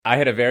I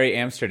had a very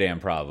Amsterdam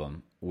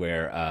problem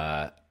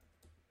where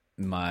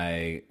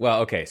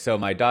so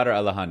my daughter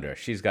Alejandra,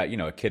 she's got,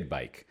 a kid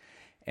bike.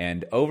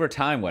 And over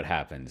time what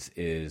happens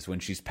is when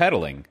she's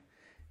pedaling,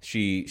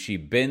 she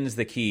bends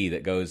the key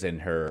that goes in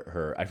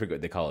her I forget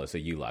what they call it, it's a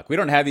U-lock. We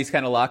don't have these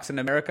kind of locks in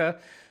America,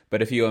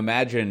 but if you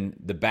imagine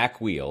the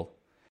back wheel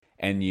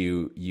and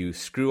you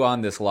screw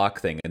on this lock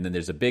thing, and then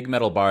there's a big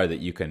metal bar that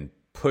you can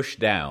push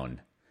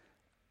down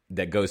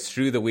that goes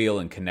through the wheel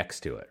and connects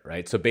to it,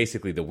 right? So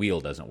basically the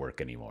wheel doesn't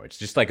work anymore. It's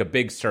just like a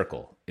big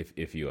circle,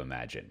 if you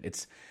imagine.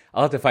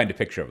 I'll have to find a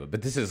picture of it,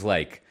 but this is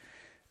like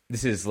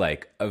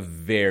a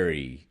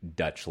very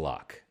Dutch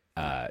lock.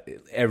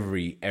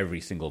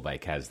 Every single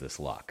bike has this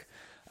lock.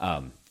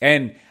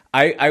 And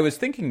I was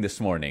thinking this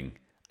morning,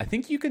 I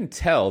think you can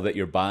tell that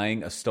you're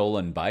buying a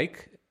stolen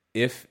bike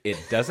if it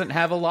doesn't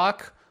have a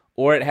lock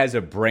or it has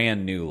a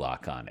brand new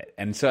lock on it.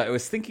 And so I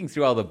was thinking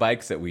through all the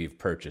bikes that we've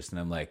purchased, and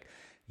I'm like,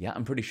 yeah,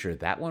 I'm pretty sure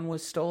that one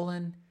was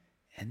stolen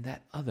and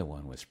that other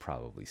one was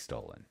probably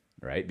stolen,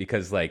 right?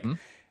 Because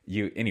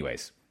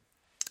anyways,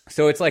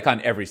 so it's like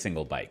on every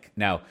single bike.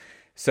 Now,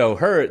 so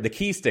the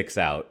key sticks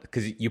out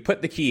because you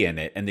put the key in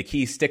it and the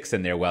key sticks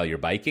in there while you're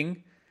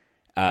biking.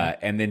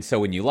 And then so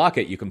when you lock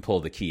it, you can pull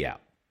the key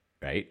out,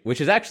 right?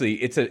 Which is actually,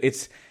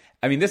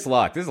 this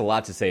lock, there's a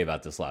lot to say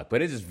about this lock,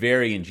 but it is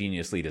very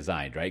ingeniously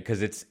designed, right?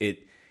 Because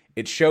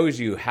it shows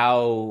you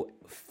how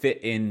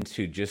fit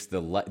into just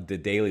the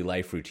daily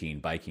life routine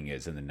biking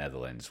is in the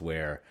Netherlands,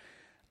 where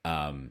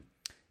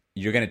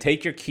you're going to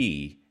take your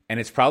key, and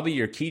it's probably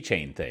your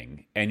keychain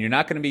thing, and you're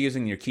not going to be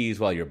using your keys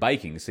while you're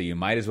biking, so you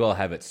might as well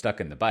have it stuck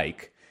in the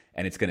bike,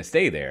 and it's going to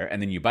stay there,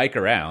 and then you bike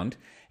around,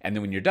 and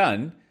then when you're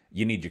done,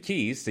 you need your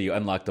keys, so you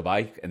unlock the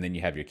bike, and then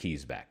you have your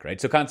keys back,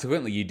 right? So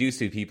consequently, you do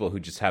see people who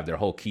just have their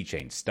whole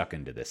keychain stuck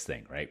into this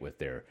thing, right, with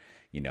their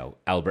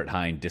Albert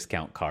Heijn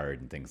discount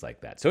card and things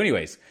like that. So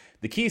anyways,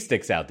 the key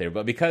sticks out there,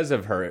 but because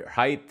of her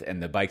height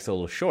and the bike's a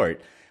little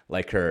short,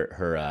 like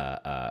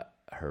her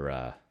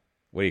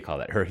what do you call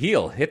that? Her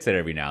heel hits it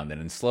every now and then,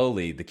 and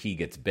slowly the key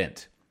gets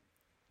bent.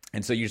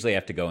 And so usually I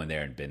have to go in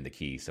there and bend the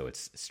key so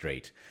it's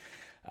straight.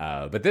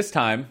 But this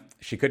time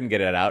she couldn't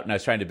get it out, and I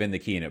was trying to bend the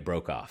key and it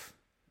broke off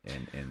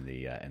in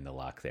the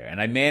lock there. And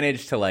I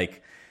managed to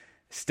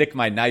stick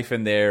my knife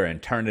in there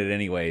and turn it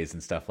anyways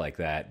and stuff like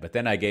that. But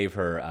then I gave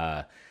her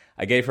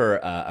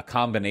a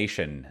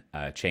combination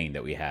chain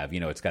that we have.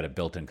 It's got a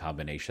built-in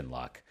combination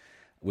lock,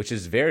 which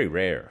is very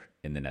rare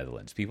in the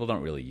Netherlands. People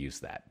don't really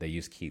use that. They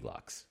use key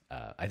locks.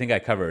 I think I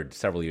covered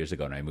several years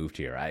ago when I moved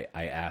here.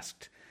 I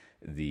asked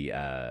the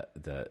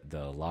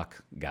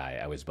lock guy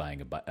I was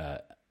buying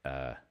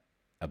a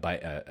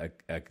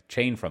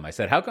chain from. I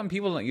said, "How come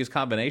people don't use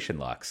combination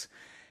locks?"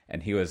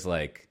 And he was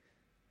like,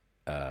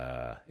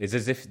 it's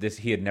as if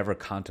he had never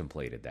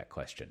contemplated that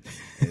question.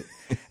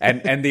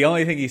 and the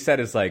only thing he said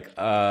is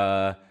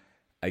I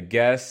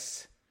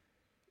guess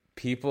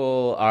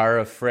people are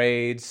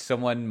afraid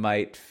someone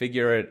might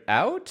figure it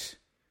out,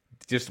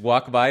 just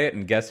walk by it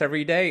and guess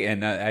every day.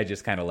 And I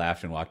just kind of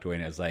laughed and walked away,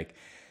 and I was like,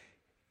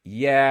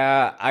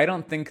 yeah, I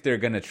don't think they're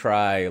going to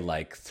try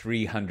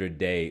 300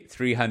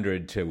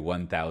 to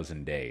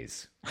 1,000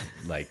 days.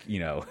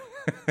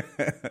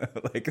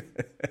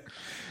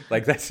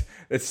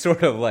 It's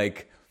sort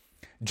of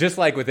just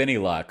like with any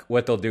lock,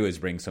 what they'll do is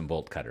bring some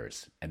bolt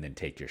cutters and then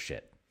take your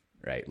shit,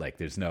 right?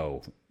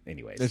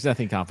 Anyways. There's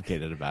nothing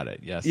complicated about it,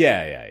 yes.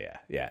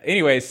 Yeah.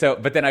 Anyway,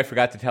 but then I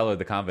forgot to tell her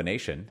the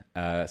combination,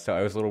 so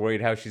I was a little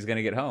worried how she's going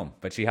to get home.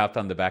 But she hopped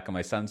on the back of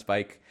my son's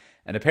bike,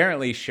 and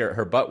apparently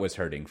her butt was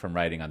hurting from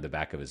riding on the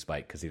back of his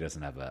bike because he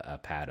doesn't have a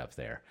pad up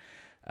there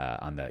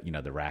on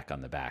the rack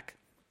on the back.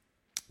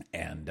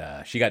 And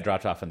she got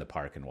dropped off in the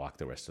park and walked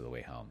the rest of the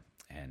way home.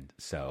 And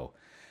so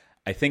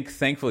I think,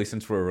 thankfully,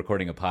 since we're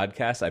recording a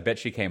podcast, I bet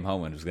she came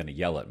home and was going to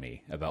yell at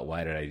me about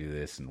why did I do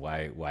this and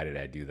why did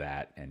I do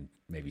that, and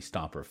maybe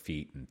stomp her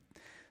feet and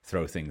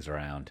throw things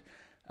around.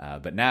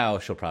 But now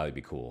she'll probably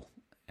be cool,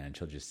 and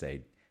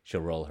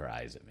she'll roll her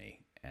eyes at me,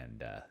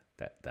 and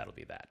that'll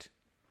be that.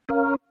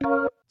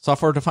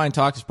 Software Defined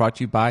Talk is brought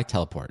to you by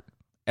Teleport.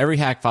 Every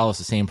hack follows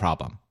the same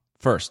problem.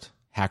 First,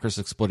 hackers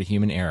exploit a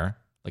human error,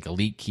 like a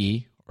leak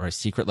key or a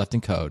secret left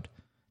in code.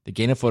 They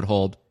gain a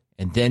foothold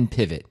and then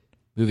pivot,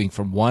 moving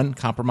from one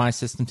compromised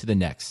system to the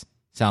next.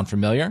 Sound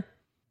familiar?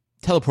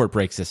 Teleport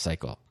breaks this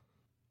cycle.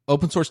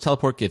 Open source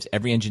Teleport gives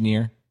every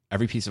engineer,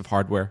 every piece of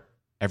hardware,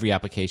 every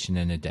application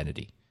an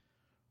identity.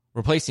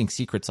 Replacing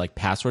secrets like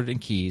password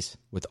and keys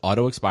with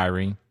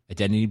auto-expiring,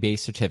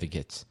 identity-based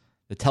certificates,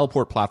 the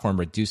Teleport platform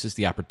reduces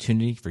the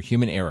opportunity for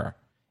human error,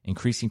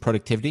 increasing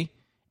productivity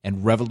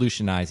and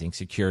revolutionizing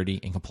security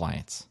and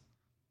compliance.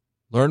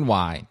 Learn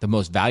why the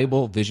most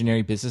valuable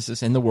visionary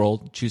businesses in the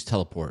world choose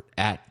Teleport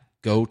at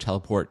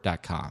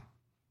goteleport.com.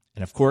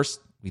 And of course,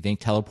 we thank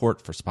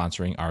Teleport for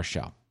sponsoring our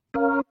show.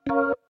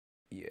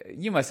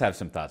 You must have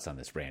some thoughts on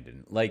this,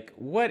 Brandon.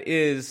 What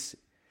is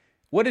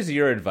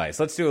your advice?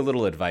 Let's do a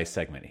little advice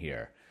segment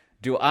here.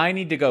 Do I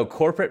need to go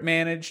corporate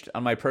managed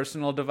on my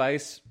personal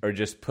device, or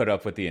just put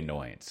up with the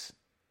annoyance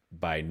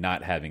by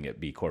not having it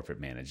be corporate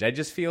managed? I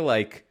just feel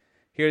like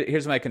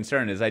here's my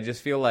concern is I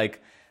just feel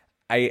like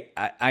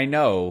I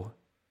know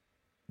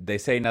they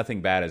say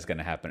nothing bad is going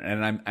to happen,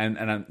 and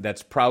I'm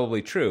that's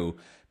probably true.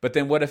 But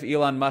then what if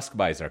Elon Musk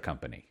buys our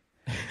company?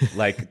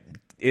 Like,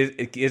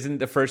 isn't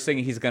the first thing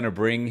he's going to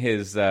bring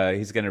his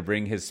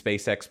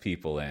SpaceX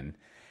people in,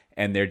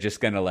 and they're just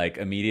going to like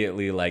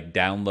immediately like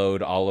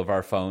download all of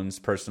our phones'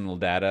 personal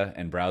data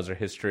and browser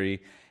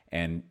history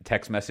and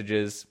text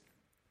messages,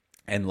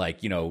 and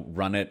like, you know,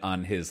 run it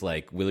on his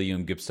like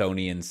William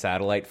Gibsonian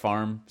satellite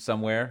farm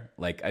somewhere?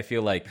 Like, I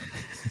feel like,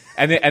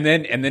 and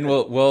then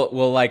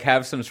we'll like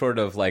have some sort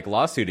of like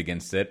lawsuit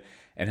against it,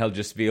 and he'll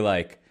just be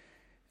like,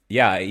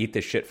 yeah, I eat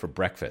this shit for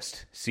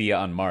breakfast. See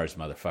ya on Mars,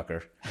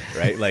 motherfucker.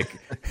 Right? Like,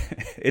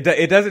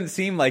 it doesn't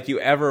seem like you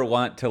ever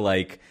want to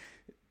like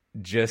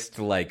just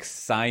like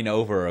sign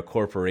over a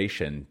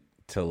corporation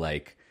to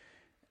like,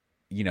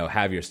 you know,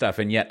 have your stuff.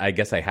 And yet, I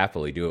guess I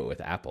happily do it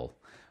with Apple.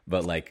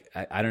 But like,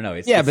 I don't know.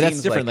 But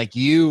that's different. Like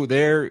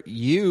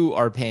you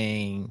are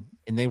paying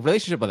in the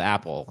relationship with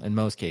Apple in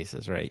most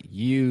cases, right?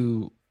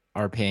 You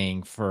are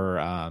paying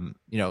for,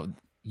 you know,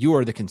 you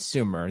are the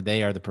consumer,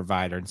 they are the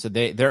provider, and so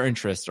their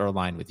interests are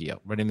aligned with you.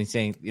 Right? I mean,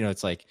 saying, you know,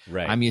 it's like,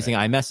 I'm using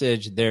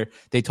iMessage.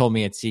 They told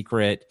me it's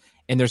secret,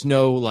 and there's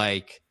no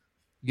like,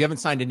 you haven't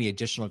signed any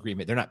additional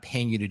agreement. They're not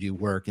paying you to do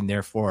work, and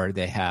therefore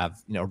they have,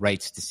 you know,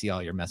 rights to see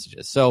all your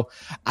messages. So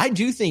I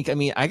do think, I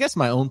mean, I guess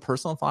my own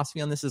personal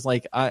philosophy on this is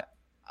like,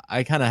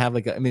 I kind of have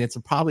like, I mean, it's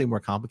probably more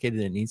complicated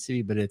than it needs to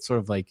be, but it's sort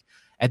of like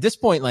at this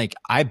point, like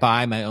I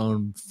buy my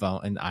own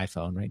phone, an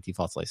iPhone, right?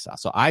 Default lifestyle.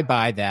 So I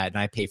buy that and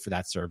I pay for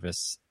that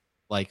service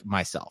like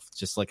myself,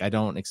 just like I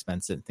don't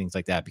expense it and things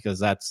like that, because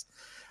that's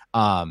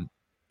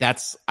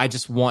I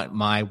just want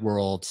my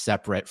world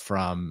separate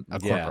from a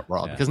corporate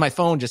world, because my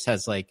phone just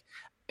has like,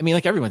 I mean,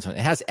 like everyone's phone, it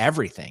has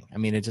everything. I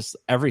mean, it just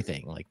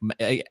everything. Like,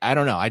 I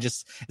don't know.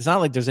 It's not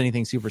like there's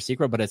anything super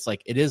secret, but it's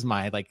like, it is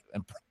my like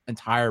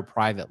entire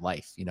private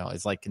life, you know,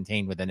 is like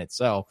contained within it.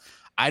 So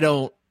I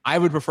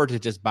would prefer to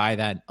just buy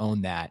that and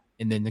own that.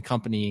 And then the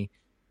company,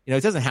 you know,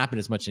 it doesn't happen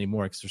as much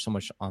anymore because there's so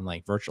much on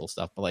like virtual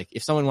stuff. But like,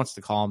 if someone wants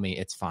to call me,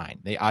 it's fine.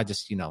 I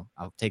just, you know,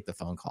 I'll take the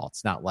phone call.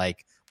 It's not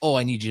like, oh,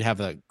 I need you to have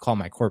a call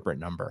my corporate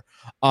number.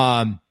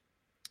 And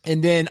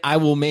then I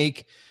will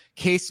make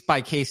case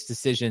by case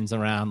decisions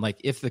around like,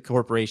 if the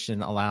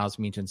corporation allows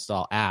me to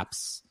install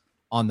apps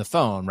on the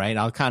phone, right?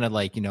 I'll kind of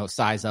like, you know,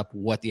 size up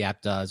what the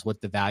app does,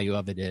 what the value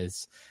of it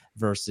is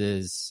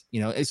versus,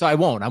 you know, so I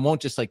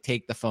won't just like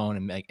take the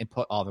phone and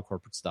put all the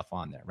corporate stuff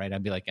on there, right?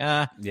 I'd be like,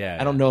 I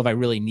don't know if I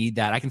really need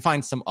that. I can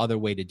find some other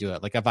way to do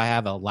it. Like if I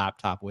have a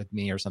laptop with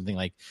me or something,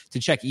 like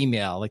to check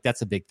email, like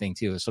that's a big thing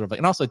too. It's sort of like,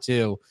 and also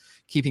too,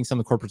 keeping some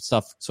of the corporate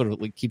stuff sort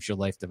of like keeps your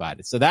life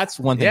divided. So that's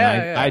one thing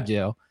I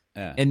do.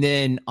 Yeah. And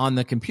then on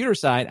the computer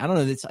side, I don't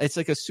know, it's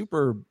like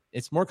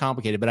it's more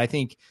complicated, but I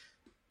think,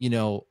 you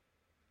know,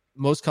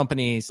 most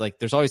companies, like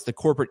there's always the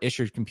corporate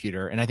issued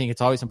computer. And I think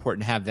it's always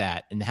important to have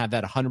that and have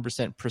that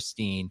 100%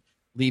 pristine,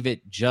 leave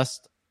it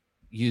just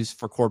used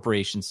for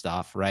corporation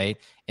stuff. Right.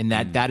 And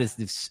that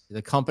is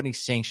the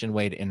company's sanctioned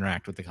way to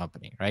interact with the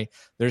company. Right.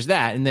 There's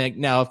that. And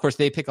then now, of course,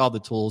 they pick all the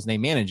tools and they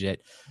manage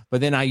it.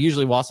 But then I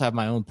usually will also have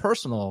my own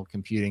personal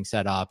computing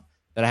set up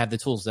that I have the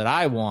tools that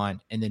I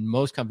want. And then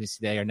most companies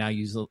today are now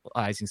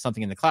utilizing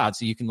something in the cloud.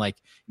 So you can like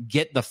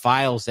get the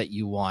files that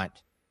you want,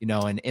 you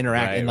know, and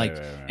interact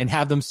and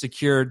have them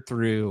secured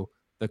through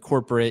the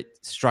corporate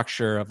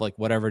structure of like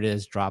whatever it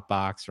is,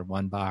 Dropbox or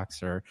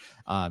OneBox or,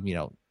 you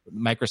know,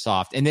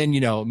 Microsoft. And then, you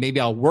know, maybe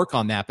I'll work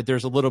on that, but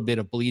there's a little bit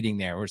of bleeding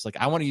there where it's like,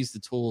 I want to use the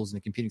tools and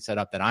the computing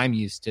setup that I'm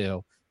used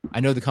to. I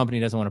know the company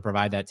doesn't want to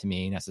provide that to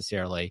me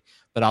necessarily,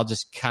 but I'll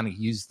just kind of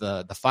use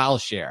the file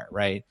share.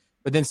 Right.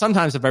 But then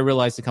sometimes if I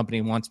realize the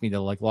company wants me to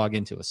like log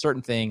into a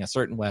certain thing, a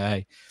certain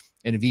way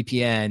in a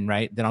VPN,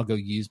 right, then I'll go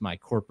use my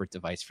corporate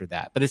device for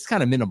that. But it's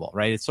kind of minimal,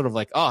 right? It's sort of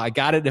like, oh, I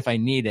got it if I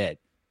need it,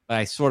 but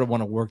I sort of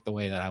want to work the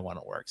way that I want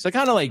to work. So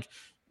kind of like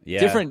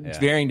different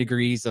varying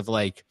degrees of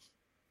like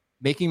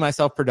making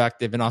myself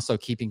productive and also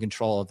keeping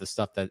control of the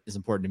stuff that is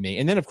important to me.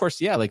 And then of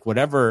course, like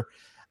whatever,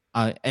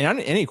 and on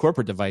any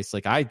corporate device,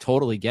 like I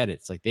totally get it.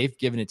 It's like they've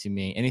given it to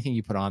me. Anything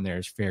you put on there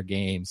is fair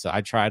game. So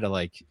I try to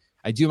like,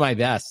 I do my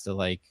best to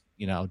like,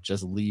 you know,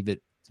 just leave it,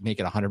 to make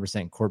it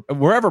 100% corporate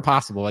wherever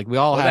possible. Like we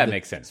all have that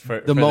makes sense for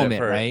the moment,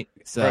 right?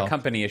 So for a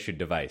company issued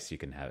device, you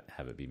can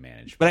have it be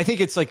managed. But I think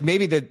it's like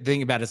maybe the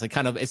thing about it is like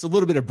kind of it's a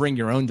little bit of bring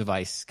your own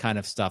device kind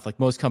of stuff. Like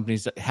most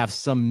companies have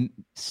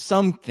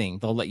something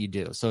they'll let you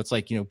do. So it's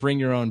like, you know, bring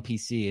your own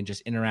PC and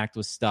just interact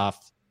with stuff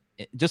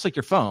just like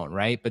your phone,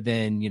 right? But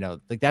then, you know,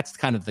 like that's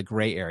kind of the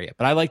gray area.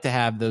 But I like to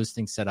have those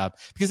things set up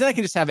because then I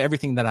can just have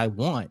everything that I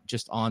want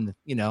just on,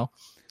 you know,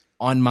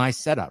 on my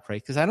setup, right?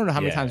 Because I don't know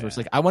how many times where it's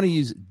like, I want to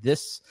use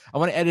this, I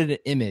want to edit an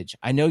image.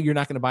 I know you're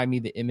not going to buy me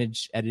the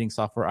image editing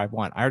software I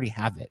want. I already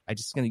have it. I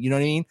just going to, you know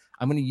what I mean?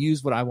 I'm going to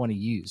use what I want to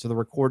use, or the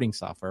recording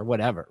software, or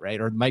whatever,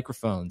 right? Or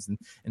microphones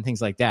and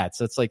things like that.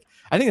 So it's like,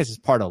 I think that's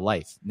just part of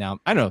life. Now,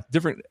 I don't know,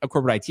 different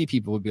corporate IT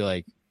people would be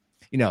like,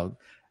 you know,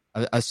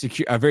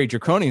 a very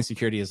draconian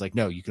security is like,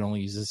 no, you can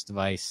only use this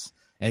device.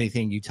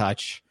 Anything you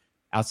touch,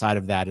 outside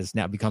of that is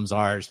now becomes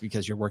ours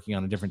because you're working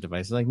on a different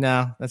device. Like,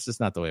 no, that's just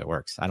not the way it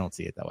works. I don't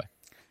see it that way.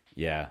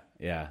 Yeah.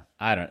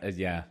 I don't.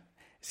 Yeah.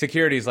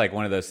 Security is like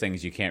one of those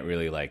things you can't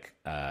really like,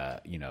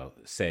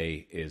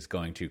 say is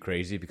going too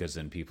crazy, because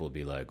then people will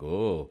be like,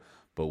 oh,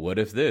 but what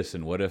if this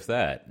and what if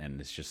that?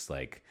 And it's just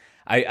like,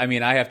 I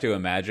mean, I have to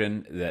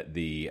imagine that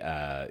the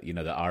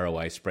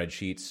ROI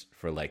spreadsheets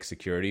for like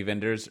security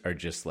vendors are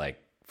just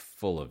like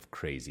full of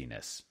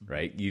craziness,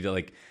 right? You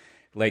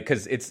like,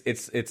 cause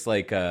it's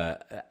like, I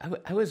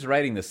was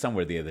writing this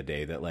somewhere the other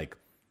day that like,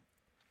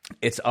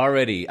 it's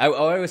already,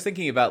 I was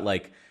thinking about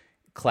like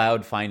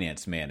cloud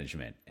finance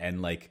management,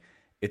 and like,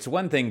 it's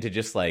one thing to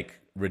just like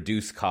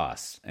reduce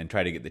costs and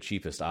try to get the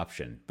cheapest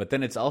option, but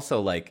then it's also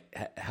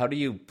like, how do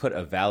you put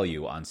a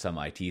value on some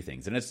IT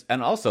things?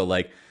 And also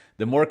like,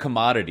 the more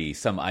commodity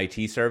some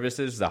IT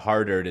services, the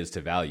harder it is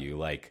to value.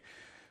 Like,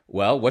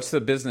 well, what's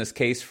the business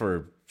case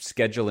for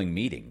scheduling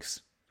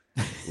meetings?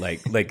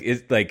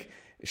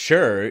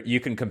 Sure, you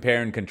can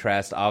compare and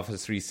contrast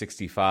Office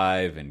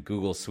 365 and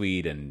Google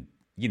Suite and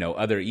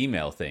other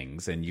email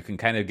things, and you can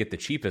kind of get the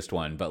cheapest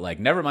one, but like,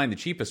 never mind the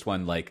cheapest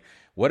one. Like,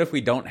 what if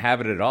we don't have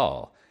it at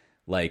all?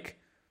 Like,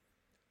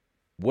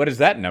 what does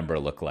that number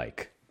look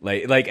like?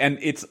 And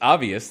it's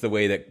obvious the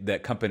way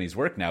that companies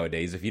work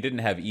nowadays. If you didn't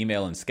have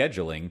email and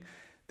scheduling,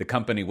 the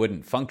company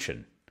wouldn't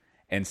function.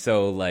 And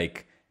so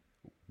like,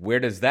 where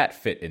does that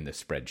fit in the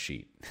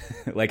spreadsheet?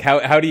 Like,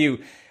 how do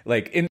you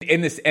like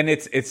in this? And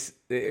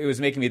it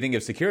was making me think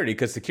of security,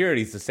 because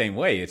security is the same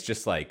way. It's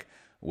just like,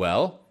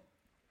 well,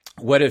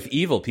 what if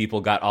evil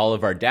people got all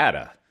of our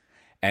data?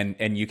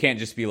 And you can't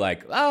just be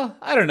like, oh,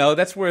 I don't know,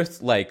 that's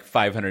worth like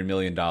 $500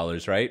 million,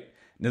 right?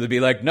 And they'll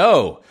be like,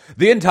 no,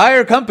 the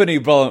entire company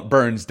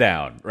burns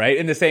down, right?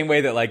 In the same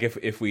way that like,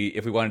 if we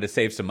wanted to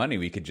save some money,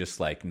 we could just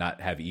like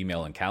not have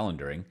email and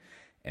calendaring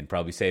and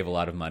probably save a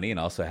lot of money and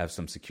also have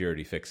some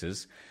security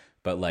fixes.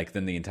 But like,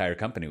 then the entire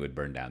company would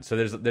burn down. So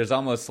there's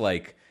almost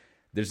like,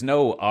 there's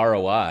no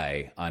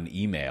ROI on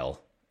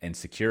email and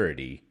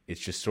security.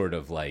 It's just sort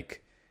of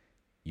like,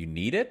 you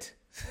need it,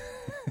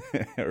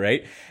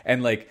 right?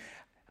 And like,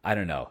 I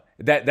don't know.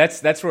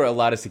 That's where a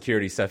lot of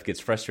security stuff gets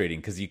frustrating,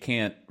 because you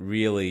can't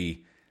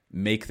really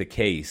make the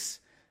case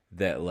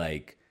that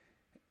like,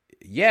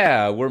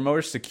 yeah, we're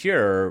more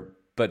secure,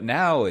 but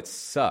now it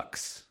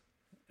sucks,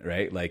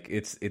 right? Like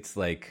it's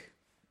like,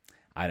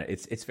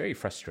 it's very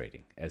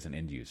frustrating as an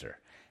end user.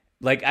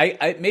 Like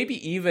I maybe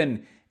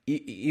even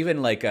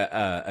like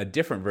a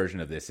different version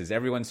of this is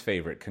everyone's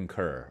favorite,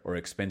 Concur or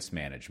expense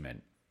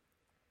management.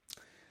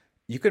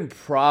 You can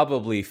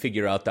probably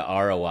figure out the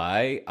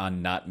ROI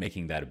on not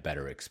making that a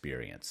better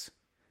experience,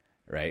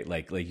 right?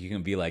 Like you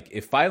can be like,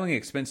 if filing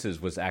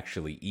expenses was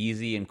actually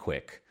easy and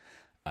quick,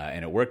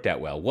 and it worked out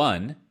well,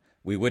 one,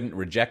 we wouldn't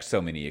reject so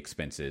many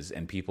expenses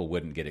and people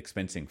wouldn't get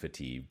expensing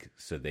fatigue.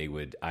 So they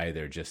would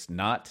either just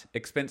not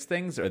expense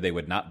things or they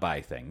would not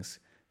buy things.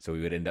 So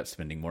we would end up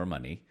spending more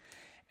money.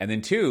 And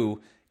then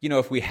two,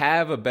 if we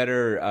have a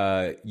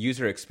better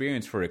user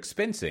experience for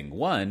expensing,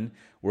 one,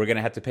 we're going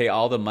to have to pay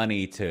all the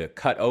money to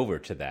cut over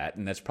to that.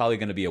 And that's probably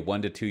going to be a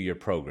 1 to 2 year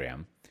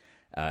program.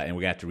 And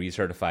we're going to have to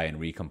recertify and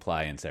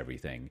recompliance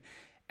everything.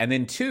 And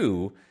then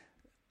two,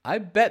 I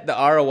bet the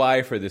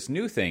ROI for this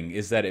new thing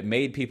is that it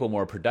made people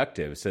more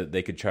productive so that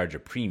they could charge a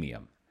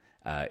premium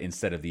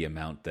instead of the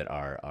amount that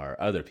our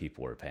other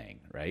people were paying,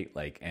 right?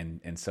 Like,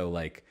 and so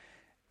like,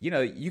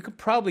 you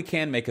probably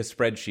can make a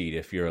spreadsheet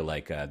if you're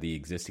like the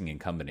existing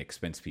incumbent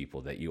expense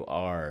people that you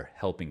are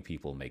helping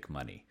people make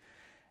money.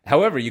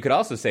 However, you could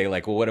also say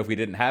like, well, what if we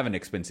didn't have an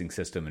expensing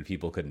system and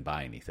people couldn't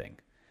buy anything?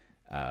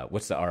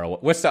 What's the ROI?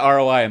 What's the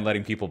ROI in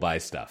letting people buy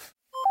stuff?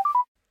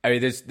 I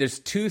mean, there's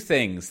two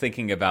things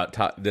thinking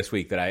about this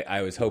week that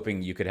I was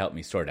hoping you could help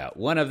me sort out.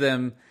 One of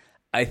them,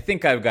 I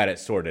think I've got it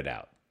sorted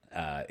out.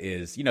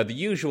 Is the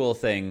usual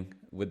thing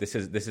with this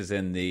is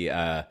in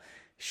the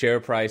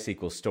share price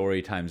equals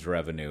story times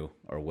revenue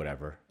or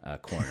whatever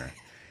corner,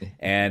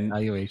 and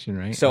valuation,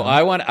 right? So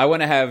I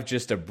want to have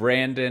just a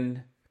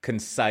Brandon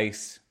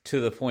concise, to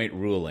the point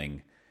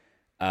ruling.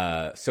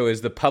 So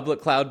is the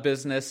public cloud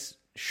business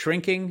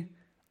shrinking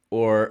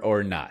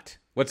or not?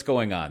 What's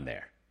going on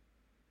there?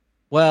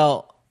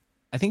 Well,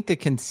 I think the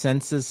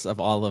consensus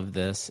of all of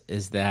this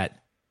is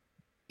that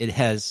it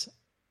is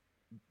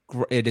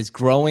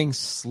growing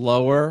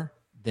slower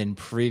than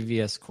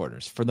previous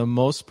quarters. For the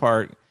most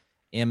part,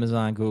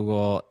 Amazon,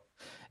 Google,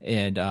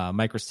 and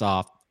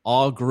Microsoft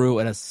all grew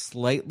at a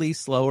slightly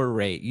slower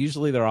rate.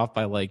 Usually they're off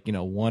by 1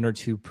 or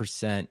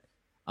 2%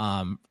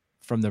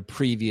 from the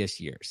previous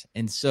years.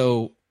 And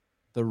so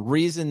the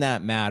reason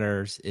that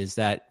matters is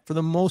that for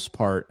the most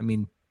part, I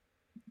mean,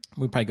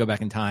 we probably go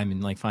back in time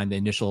and find the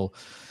initial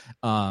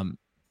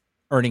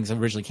earnings that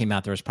originally came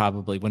out. There was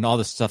probably, when all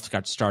this stuff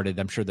got started,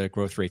 I'm sure the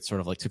growth rates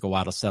sort of took a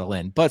while to settle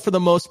in. But for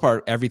the most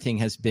part, everything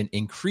has been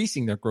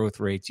increasing their growth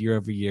rates year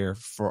over year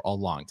for a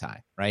long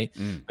time, right?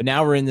 But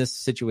now we're in this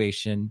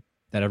situation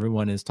that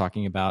everyone is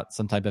talking about,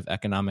 some type of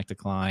economic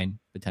decline,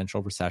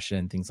 potential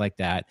recession, things like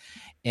that.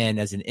 And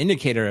as an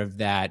indicator of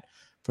that,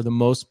 for the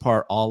most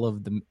part, all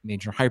of the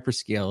major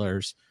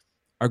hyperscalers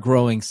are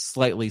growing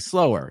slightly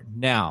slower.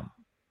 Now,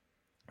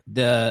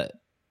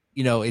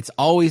 it's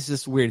always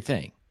this weird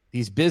thing.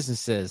 These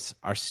businesses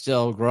are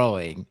still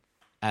growing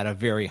at a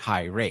very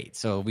high rate.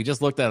 So we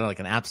just looked at it like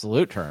an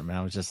absolute term, and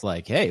I was just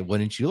like, hey,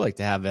 wouldn't you like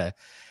to have a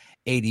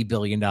 $80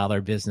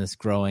 billion business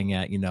growing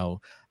at,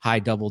 high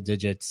double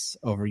digits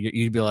over year?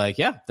 You'd be like,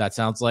 yeah, that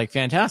sounds like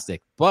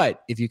fantastic.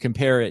 But if you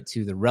compare it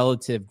to the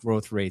relative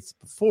growth rates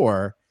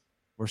before,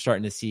 we're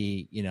starting to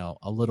see,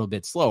 a little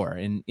bit slower.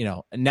 And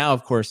now,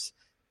 of course,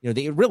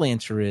 the real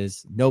answer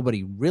is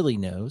nobody really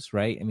knows,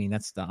 right? I mean,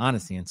 that's the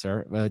honest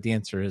answer. The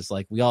answer is,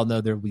 like, we all know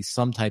there will be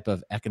some type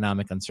of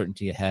economic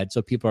uncertainty ahead,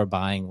 so people are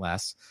buying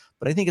less.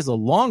 But I think as a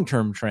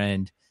long-term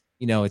trend,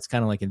 it's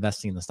kind of like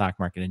investing in the stock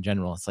market in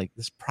general. It's like,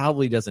 this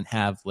probably doesn't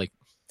have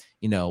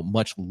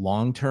much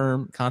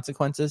long-term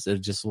consequences.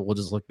 We'll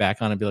just look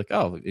back on it and be like,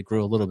 oh, it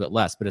grew a little bit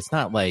less, but it's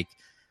not like,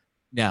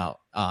 now,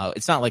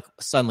 it's not like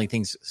suddenly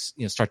things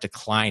start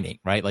declining,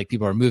 right? Like,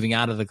 people are moving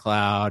out of the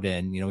cloud,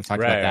 and we've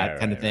talked about that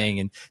kind of thing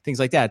and things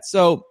like that.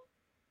 So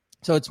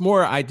it's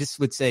more, I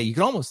just would say you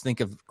can almost think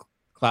of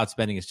cloud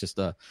spending as just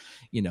a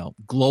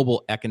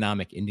global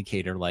economic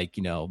indicator. Like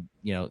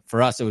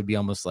for us, it would be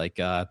almost like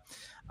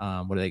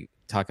what do they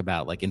talk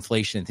about, like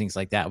inflation and things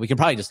like that. We can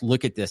probably just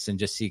look at this and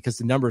just see, because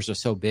the numbers are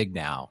so big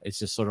now. It's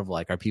just sort of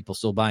like, are people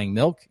still buying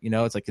milk?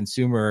 It's like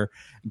consumer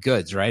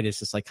goods, right? It's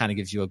just like kind of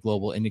gives you a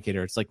global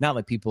indicator. It's like not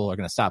like people are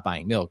going to stop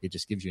buying milk. It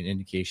just gives you an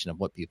indication of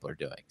what people are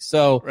doing.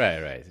 So,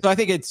 right. So I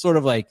think it's sort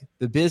of like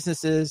the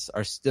businesses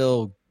are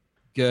still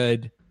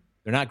good.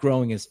 They're not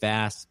growing as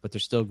fast, but they're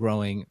still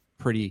growing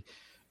pretty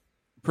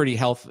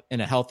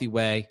in a healthy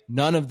way.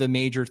 None of the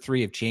major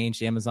three have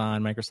changed: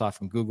 Amazon,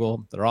 Microsoft, and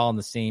Google. They're all in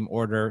the same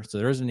order, so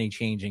there isn't any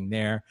changing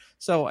there.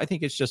 So I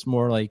think it's just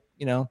more like,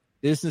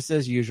 business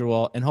as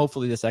usual, and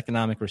hopefully this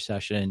economic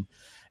recession,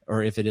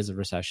 or if it is a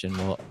recession,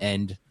 will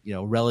end,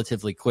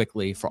 relatively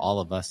quickly for all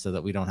of us, so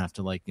that we don't have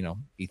to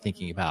be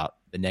thinking about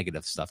the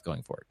negative stuff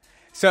going forward.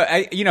 So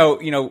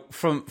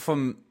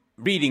from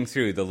reading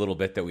through the little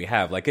bit that we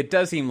have, like, it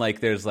does seem like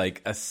there's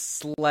like a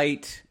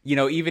slight,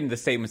 even the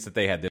statements that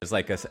they had, there's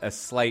like a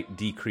slight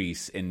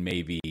decrease in,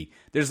 maybe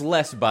there's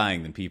less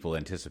buying than people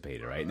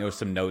anticipated, right? And there was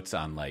some notes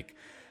on like,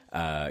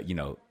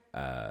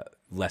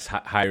 less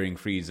hiring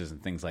freezes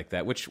and things like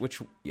that, which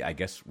I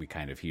guess we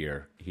kind of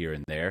hear here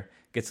and there.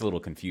 Gets a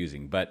little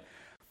confusing, but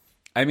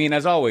I mean,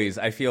 as always,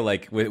 I feel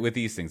like with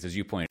these things, as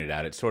you pointed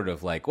out, it's sort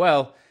of like,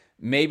 well,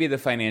 maybe the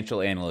financial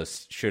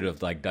analysts should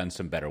have like done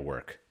some better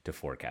work to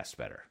forecast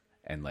better.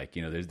 And like,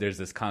 there's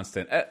this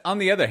constant, on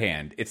the other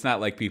hand, it's not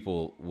like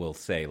people will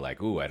say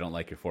like, ooh, I don't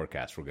like your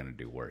forecast, we're going to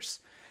do worse.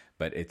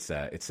 But it's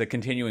a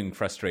continuing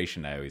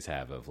frustration I always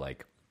have of,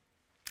 like,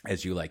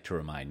 as you like to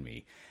remind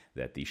me,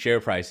 that the share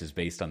price is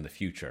based on the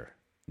future,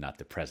 not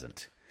the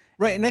present.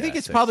 Right. And I think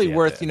it's probably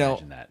worth,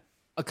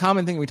 a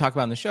common thing we talk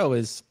about in the show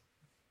is,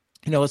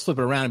 let's flip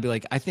it around and be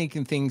like, I think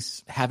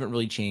things haven't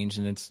really changed,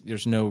 and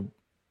there's no,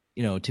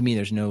 to me,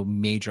 there's no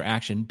major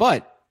action.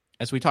 But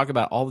as we talk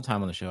about all the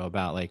time on the show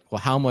about, like, well,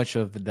 how much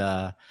of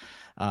the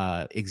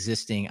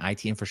existing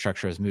IT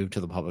infrastructure has moved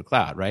to the public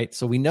cloud, right?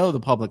 So we know the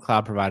public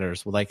cloud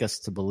providers would like us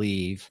to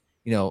believe,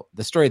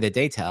 the story that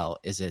they tell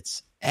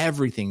is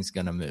everything's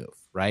going to move,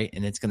 right?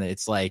 And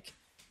it's like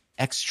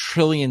X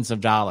trillions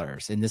of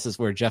dollars. And this is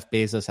where Jeff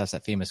Bezos has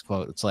that famous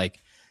quote. It's like,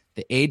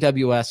 the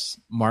AWS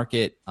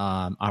market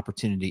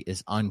opportunity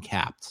is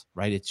uncapped,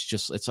 right?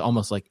 It's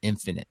almost like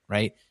infinite,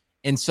 right?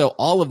 And so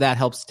all of that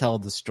helps tell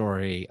the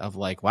story of,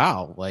 like,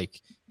 wow,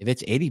 like, if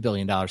it's $80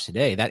 billion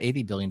today, that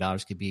 $80 billion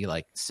could be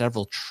like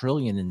several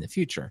trillion in the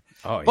future.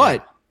 Oh, yeah.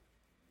 But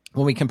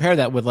when we compare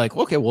that with, like,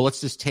 okay, well, let's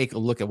just take a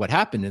look at what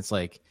happened. It's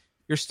like,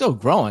 you're still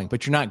growing,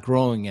 but you're not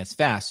growing as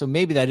fast. So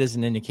maybe that is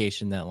an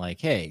indication that, like,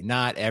 hey,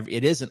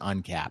 it isn't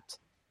uncapped,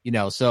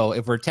 so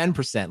if we're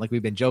 10%, like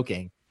we've been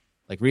joking,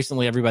 like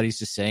recently everybody's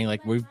just saying,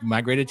 like, we've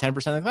migrated 10%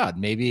 of the cloud.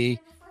 Maybe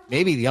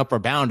the upper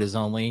bound is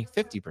only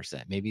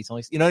 50%. Maybe it's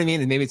only, what I mean?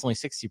 And maybe it's only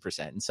 60%.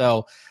 And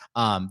so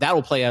that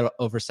will play out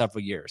over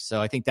several years.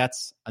 So I think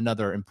that's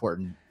another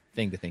important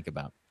thing to think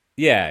about.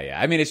 Yeah.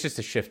 I mean, it's just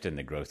a shift in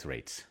the growth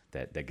rates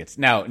that gets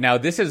now.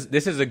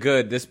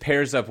 This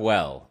pairs up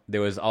well.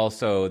 There's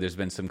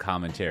been some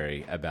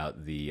commentary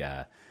about the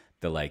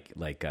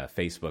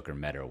Facebook or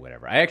Meta or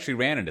whatever. I actually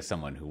ran into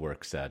someone who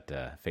works at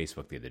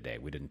Facebook the other day.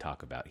 We didn't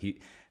talk about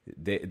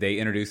They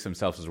introduced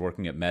themselves as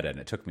working at Meta, and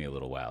it took me a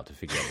little while to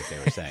figure out what they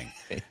were saying.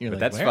 But like,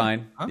 that's where?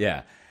 Fine. Huh?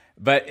 Yeah.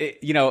 But,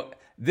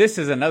 this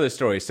is another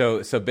story.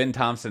 So Ben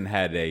Thompson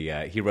had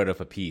he wrote up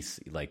a piece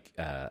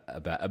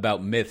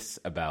about myths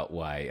about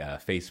why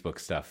Facebook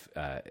stuff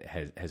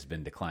has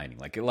been declining.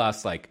 Like, it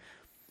lost, like,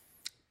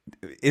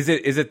 is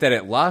it that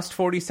it lost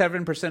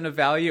 47% of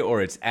value,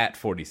 or it's at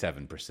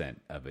 47%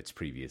 of its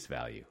previous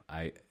value?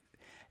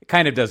 It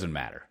kind of doesn't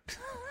matter.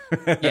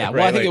 Yeah, well,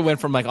 right? I think it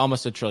went from like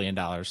almost $1 trillion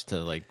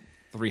to like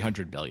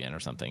 300 billion or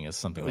something, like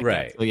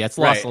right. That. So yeah, it's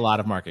lost a lot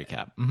of market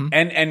cap. Mm-hmm.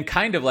 And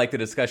kind of like the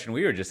discussion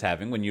we were just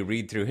having, when you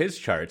read through his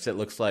charts, it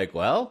looks like,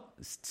 well,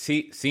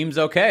 seems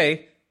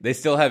okay. They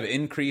still have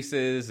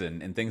increases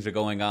and things are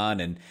going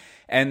on,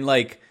 and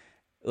like,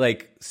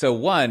 like, so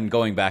one,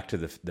 going back to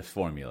the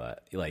formula,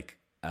 like,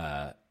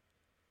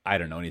 I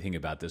don't know anything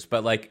about this,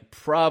 but like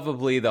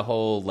probably the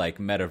whole like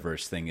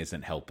metaverse thing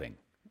isn't helping,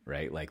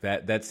 right? Like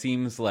that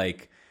seems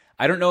like,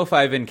 I don't know if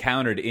I've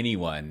encountered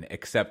anyone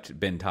except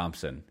Ben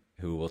Thompson,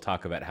 who will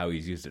talk about how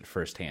he's used it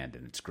firsthand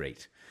and it's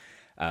great.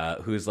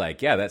 Who's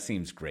like, yeah, that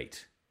seems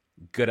great.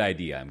 Good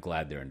idea. I'm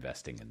glad they're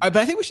investing in that. But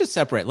I think we should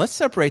separate. Let's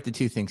separate the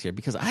two things here,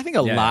 because I think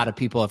a lot of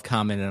people have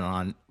commented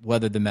on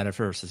whether the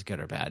metaverse is good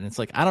or bad. And it's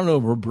like, I don't know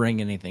if we're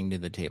bringing anything to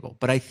the table,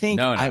 but I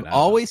think I've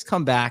always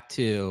come back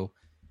to,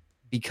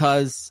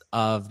 because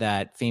of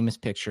that famous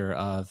picture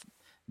of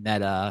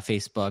Meta,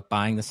 Facebook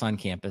buying the Sun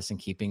campus and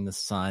keeping the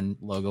Sun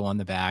logo on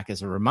the back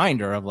as a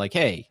reminder of like,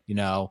 hey, you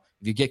know,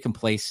 if you get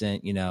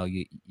complacent, you know,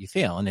 you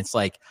fail. And it's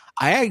like,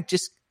 I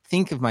just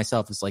think of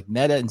myself as like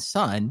Meta and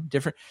Sun,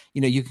 different,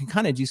 you know, you can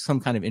kind of do some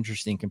kind of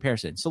interesting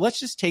comparison. So let's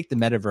just take the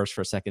metaverse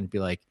for a second and be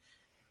like,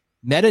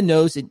 Meta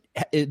knows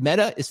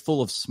Meta is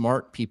full of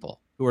smart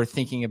people who are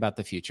thinking about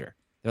the future.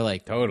 They're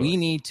like, we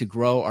need to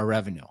grow our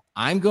revenue.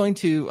 I'm going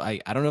to, I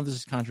don't know if this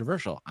is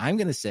controversial. I'm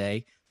going to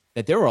say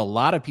that there were a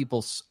lot of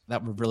people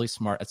that were really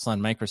smart at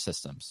Sun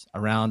Microsystems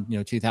around,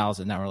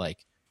 2000 that were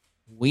like,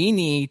 we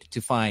need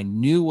to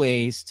find new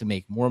ways to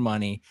make more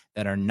money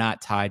that are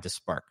not tied to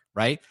Spark,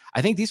 right?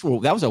 I think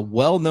that was a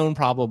well-known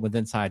problem with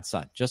inside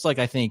Sun. Just like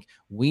I think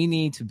we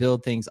need to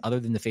build things other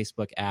than the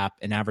Facebook app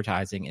and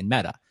advertising and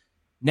Meta.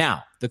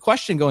 Now, the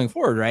question going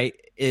forward, right,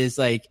 is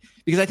like,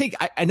 because I think,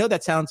 I know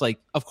that sounds like,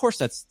 of course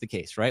that's the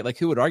case, right? Like,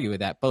 who would argue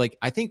with that? But like,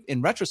 I think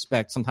in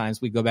retrospect,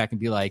 sometimes we go back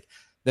and be like,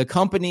 the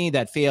company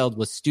that failed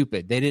was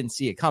stupid. They didn't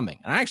see it coming.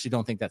 And I actually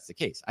don't think that's the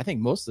case. I think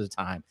most of the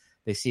time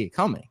they see it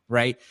coming,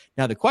 right?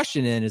 Now, the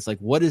question then is like,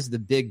 what is the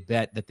big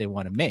bet that they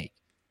want to make?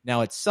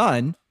 Now, at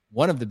Sun,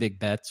 one of the big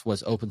bets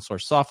was open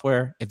source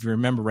software. If you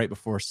remember right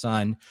before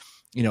Sun,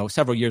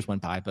 several years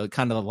went by, but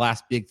kind of the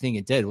last big thing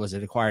it did was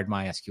it acquired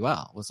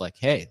MySQL. It was like,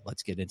 hey,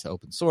 let's get into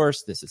open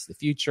source. This is the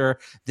future.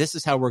 This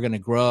is how we're going to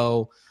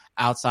grow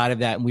outside of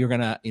that. And we were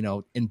going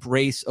to,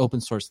 embrace open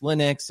source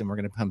Linux, and we're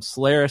going to become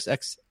Solaris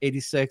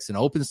x86 and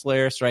Open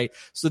Solaris, right?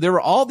 So there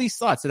were all these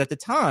thoughts that at the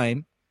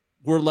time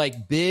were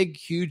like big,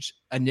 huge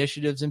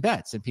initiatives and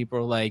bets. And people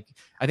were like,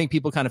 I think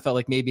people kind of felt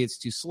like maybe it's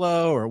too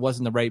slow or it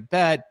wasn't the right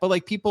bet, but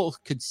like people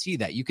could see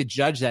that. You could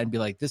judge that and be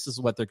like, this is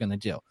what they're going to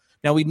do.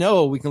 Now we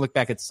know we can look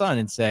back at Sun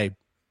and say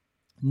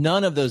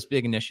none of those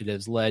big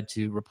initiatives led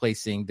to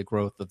replacing the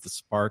growth of the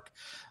Spark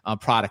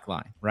product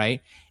line,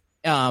 right?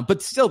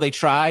 But still, they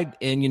tried,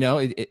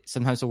 and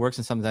sometimes it works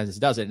and sometimes it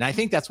doesn't. And I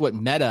think that's what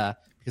Meta,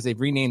 because they've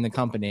renamed the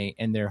company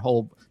and their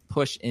whole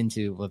push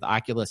into with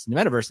Oculus and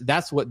the metaverse,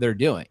 that's what they're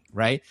doing,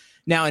 right?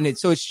 Now,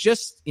 so it's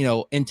just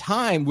in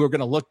time we're going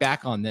to look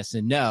back on this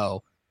and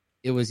know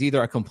it was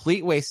either a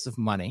complete waste of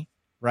money,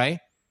 right,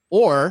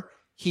 or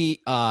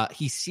he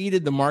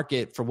seeded the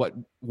market for what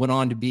went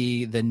on to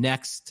be the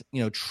next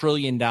 $1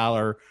 trillion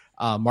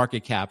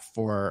market cap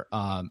for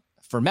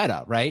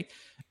Meta, right?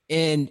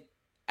 And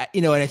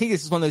and I think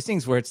this is one of those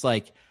things where it's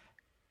like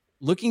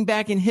looking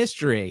back in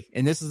history,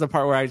 and this is the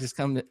part where I just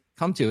come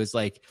to is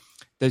like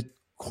the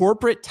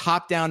corporate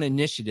top-down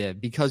initiative,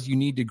 because you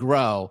need to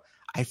grow.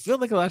 I feel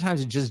like a lot of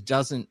times it just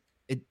doesn't.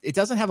 It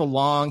doesn't have a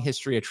long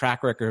history, a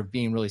track record of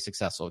being really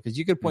successful. Because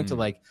you could point to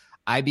like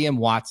IBM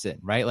Watson,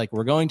 right? Like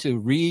we're going to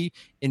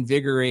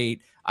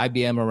reinvigorate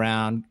IBM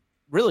around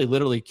really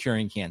literally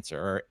curing cancer.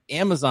 Or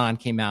Amazon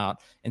came out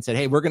and said,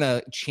 hey, we're going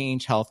to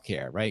change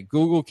healthcare, right?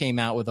 Google came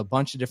out with a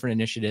bunch of different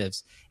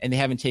initiatives and they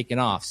haven't taken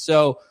off.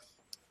 So,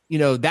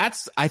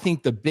 that's, I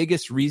think, the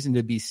biggest reason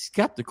to be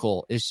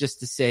skeptical is just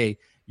to say,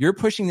 you're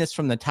pushing this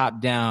from the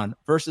top down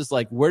versus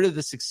like, where did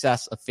the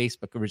success of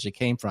Facebook originally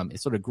came from?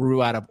 It sort of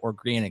grew out of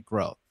organic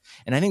growth.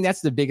 And I think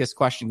that's the biggest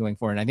question going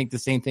forward. And I think the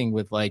same thing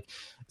with like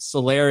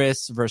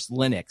Solaris versus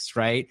Linux,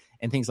 right?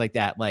 And things like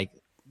that. Like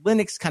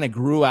Linux kind of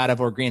grew out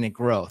of organic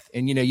growth.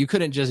 And, you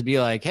couldn't just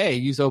be like, hey,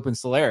 use Open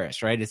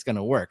Solaris, right? It's going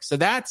to work. So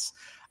that's,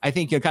 I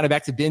think, kind of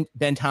back to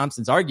Ben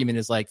Thompson's argument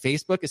is like,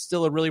 Facebook is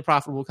still a really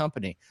profitable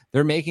company.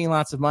 They're making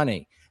lots of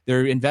money.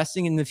 They're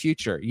investing in the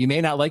future. You may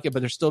not like it,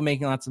 but they're still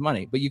making lots of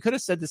money. But you could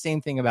have said the same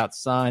thing about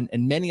Sun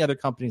and many other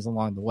companies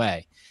along the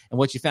way. And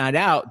what you found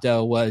out,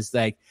 though, was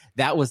like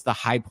that was the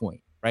high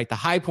point, right? The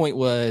high point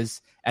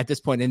was at this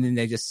point, and then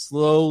they just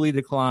slowly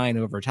decline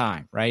over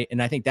time, right?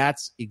 And I think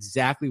that's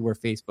exactly where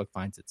Facebook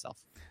finds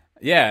itself.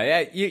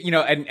 Yeah,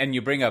 and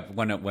you bring up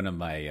one of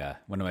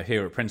my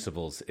favorite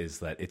principles is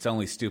that it's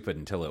only stupid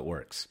until it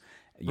works,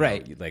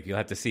 right? Like you'll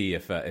have to see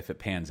if it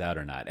pans out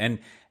or not. And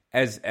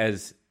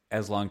as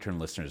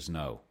long-term listeners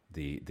know,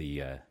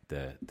 the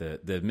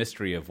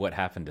mystery of what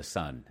happened to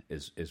Sun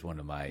is one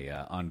of my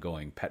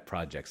ongoing pet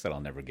projects that I'll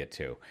never get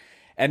to.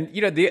 And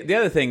the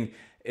other thing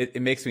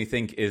it makes me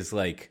think is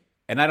like,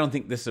 and I don't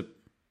think this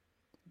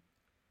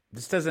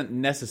doesn't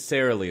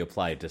necessarily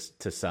apply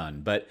to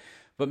Sun, but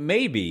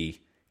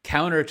maybe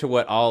counter to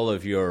what all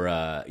of your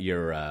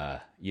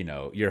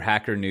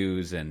Hacker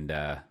News and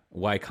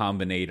Y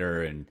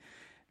Combinator and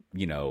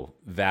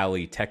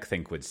Valley Tech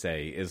Think would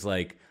say is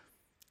like,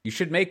 you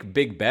should make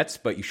big bets,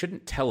 but you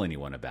shouldn't tell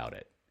anyone about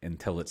it.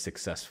 until it's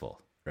successful,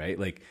 right?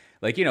 Like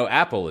you know,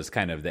 Apple is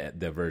kind of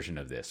the version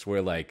of this,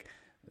 where like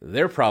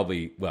they're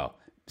probably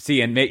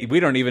we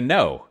don't even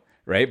know,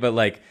 right? But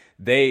like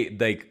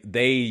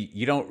they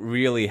you don't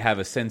really have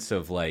a sense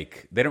of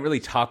like, they don't really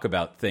talk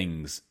about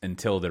things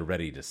until they're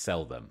ready to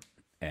sell them.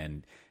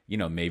 And you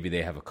know, maybe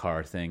they have a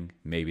car thing,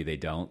 maybe they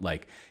don't.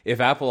 Like if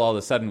Apple all of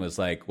a sudden was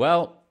like,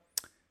 well,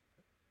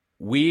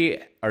 we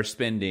are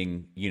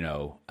spending,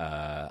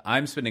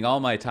 I'm spending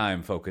all my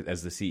time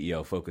as the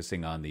CEO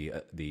focusing on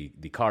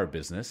the car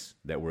business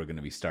that we're going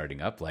to be starting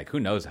up. Like, who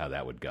knows how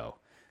that would go?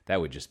 That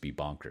would just be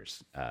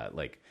bonkers.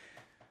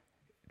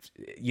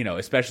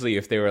 Especially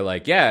if they were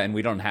like, yeah, and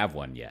we don't have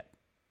one yet.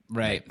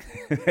 Right.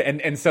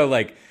 and so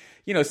like,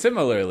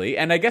 similarly,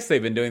 and I guess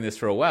they've been doing this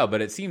for a while,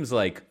 but it seems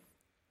like,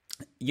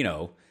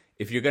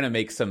 if you're going to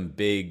make some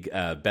big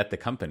bet the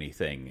company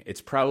thing,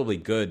 it's probably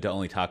good to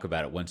only talk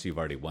about it once you've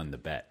already won the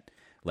bet.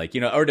 Like,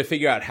 or to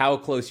figure out how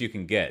close you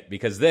can get,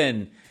 because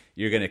then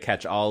you're going to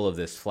catch all of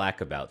this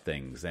flack about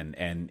things. And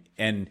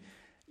in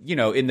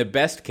the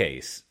best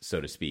case,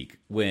 so to speak,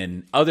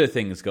 when other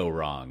things go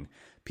wrong,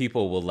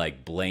 people will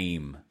like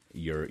blame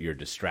your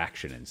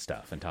distraction and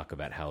stuff and talk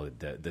about how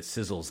the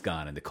sizzle's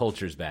gone and the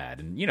culture's bad.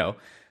 And,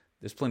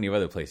 there's plenty of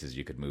other places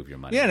you could move your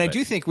money. Yeah, and I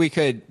do think we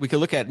could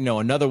look at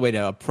another way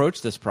to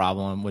approach this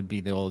problem would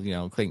be the old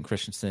Clayton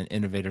Christensen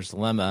innovator's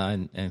dilemma,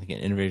 and I think an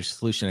innovator's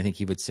solution. I think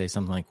he would say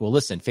something like, "Well,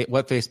 listen,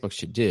 what Facebook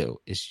should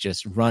do is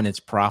just run its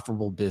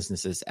profitable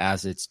businesses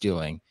as it's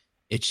doing.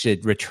 It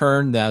should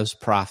return those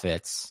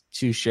profits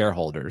to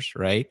shareholders,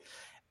 right?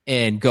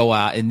 And go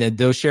out, and then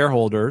those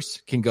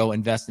shareholders can go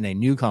invest in a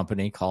new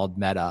company called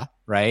Meta,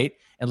 right?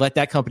 And let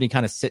that company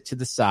kind of sit to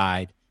the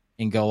side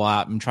and go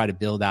out and try to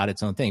build out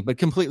its own thing, but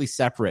completely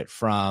separate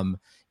from,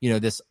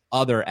 this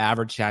other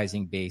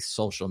advertising based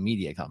social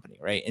media company.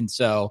 Right. And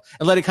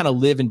let it kind of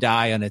live and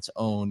die on its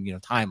own,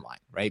 timeline.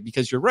 Right.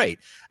 Because you're right.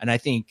 And I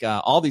think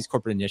all these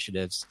corporate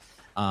initiatives,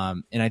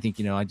 and I think,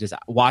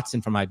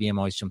 Watson from IBM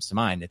always jumps to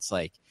mind. It's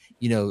like,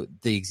 the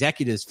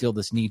executives feel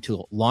this need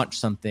to launch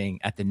something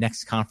at the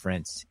next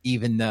conference,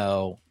 even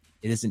though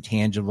it isn't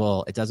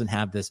tangible. It doesn't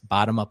have this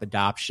bottom up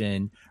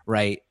adoption.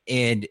 Right.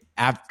 And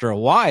after a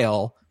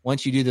while,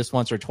 once you do this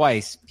once or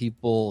twice,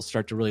 people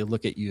start to really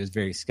look at you as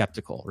very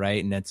skeptical,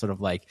 right? And that's sort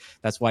of like,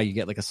 that's why you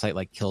get like a site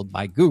like Killed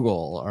by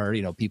Google, or,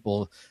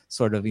 people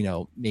sort of,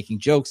 making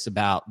jokes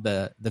about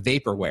the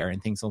vaporware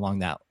and things along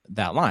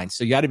that line.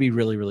 So you got to be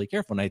really, really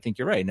careful. And I think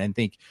you're right. And I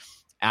think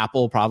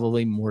Apple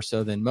probably more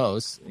so than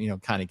most,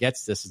 kind of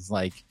gets this. It's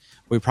like,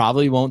 we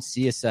probably won't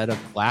see a set of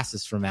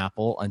glasses from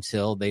Apple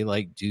until they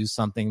like do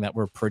something that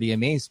we're pretty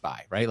amazed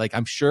by, right? Like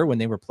I'm sure when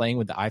they were playing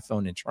with the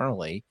iPhone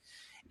internally,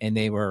 and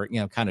they were,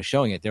 kind of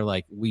showing it, they're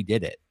like, we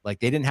did it.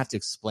 Like they didn't have to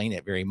explain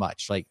it very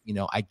much. Like,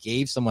 I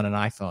gave someone an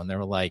iPhone. They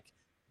were like,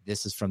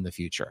 this is from the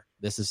future.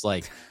 This is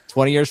like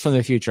 20 years from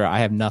the future.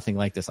 I have nothing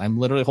like this. I'm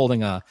literally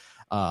holding a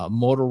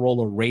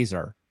Motorola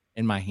Razr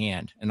in my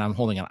hand, and I'm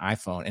holding an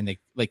iPhone, and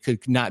they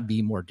could not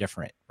be more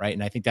different. Right.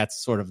 And I think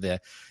that's sort of the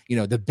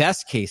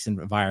best case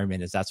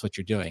environment is that's what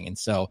you're doing. And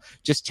so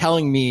just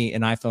telling me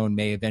an iPhone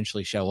may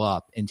eventually show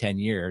up in 10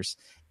 years,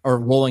 or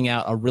rolling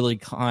out a really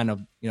kind of,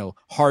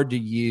 hard to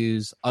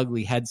use,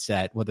 ugly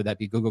headset, whether that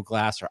be Google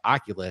Glass or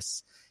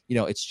Oculus,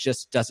 it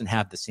just doesn't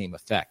have the same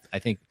effect. I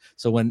think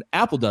so when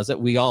Apple does it,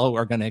 we all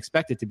are going to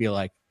expect it to be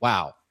like,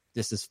 wow,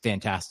 this is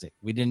fantastic.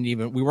 We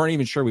weren't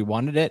even sure we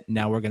wanted it.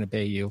 Now we're going to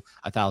pay you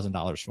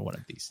 $1,000 for one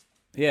of these.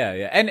 Yeah.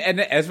 Yeah. And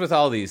as with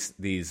all these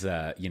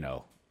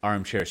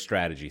armchair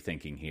strategy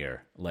thinking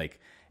here, like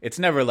it's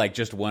never like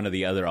just one or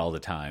the other all the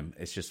time.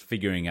 It's just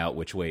figuring out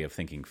which way of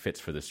thinking fits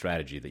for the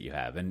strategy that you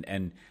have.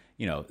 And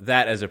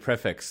that as a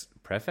prefix,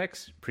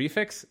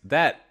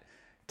 that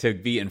to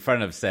be in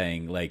front of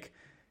saying like,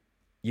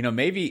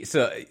 maybe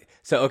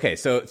okay.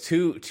 So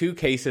two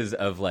cases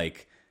of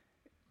like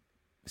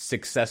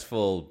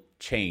successful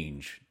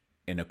change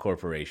in a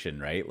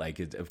corporation, right? Like,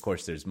 of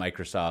course there's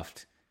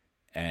Microsoft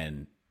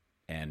and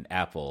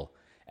Apple.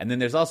 And then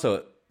there's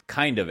also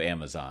kind of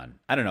Amazon.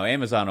 I don't know.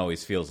 Amazon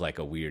always feels like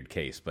a weird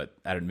case, but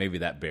maybe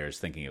that bears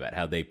thinking about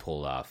how they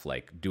pulled off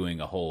like doing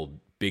a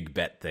whole big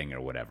bet thing or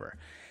whatever.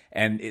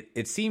 And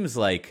it seems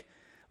like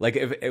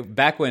if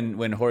back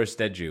when Horace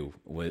Dediu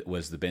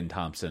was the Ben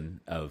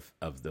Thompson of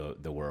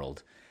the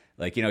world,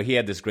 like, he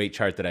had this great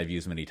chart that I've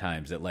used many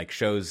times that like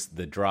shows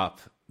the drop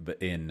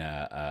in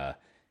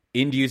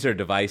end user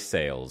device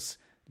sales,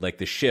 like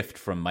the shift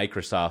from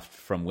Microsoft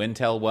from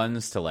Wintel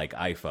ones to like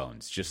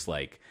iPhones, just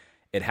like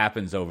it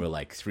happens over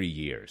like 3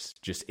 years,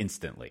 just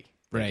instantly.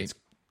 Right. It's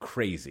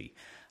crazy.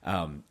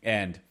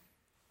 And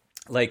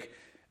like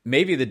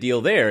maybe the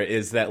deal there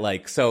is that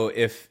like, so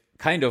if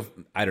kind of,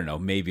 I don't know,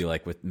 maybe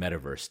like with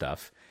metaverse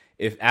stuff,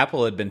 if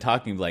Apple had been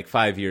talking like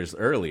 5 years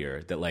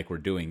earlier that like we're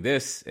doing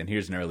this and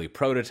here's an early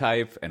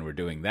prototype and we're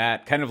doing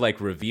that, kind of like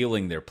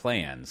revealing their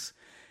plans,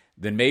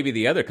 then maybe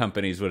the other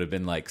companies would have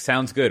been like,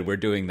 sounds good, we're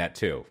doing that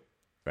too.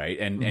 Right.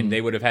 And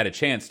they would have had a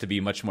chance to be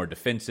much more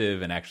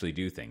defensive and actually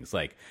do things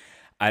like,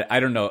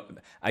 I don't know.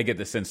 I get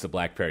the sense the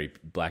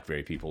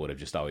BlackBerry people would have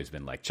just always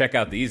been like, check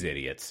out these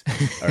idiots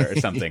or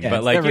something. Yeah, but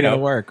it's like, never gonna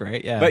work,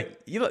 right? Yeah.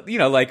 But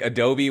like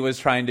Adobe was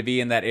trying to be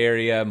in that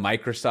area.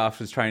 Microsoft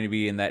was trying to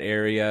be in that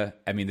area.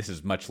 I mean, this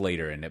is much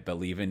later in it,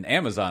 but even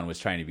Amazon was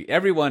trying to be.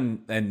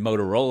 Everyone and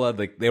Motorola,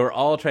 like they were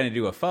all trying to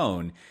do a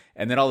phone.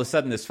 And then all of a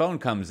sudden this phone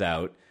comes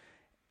out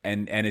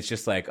and it's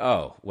just like,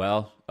 oh,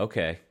 well,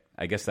 okay,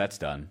 I guess that's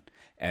done.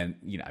 And,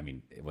 I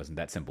mean, it wasn't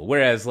that simple.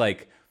 Whereas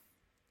like,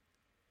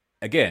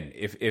 again,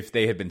 if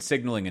they had been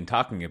signaling and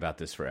talking about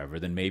this forever,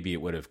 then maybe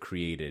it would have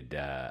created,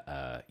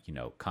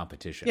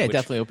 competition. Yeah,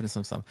 definitely opened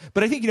some stuff.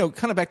 But I think,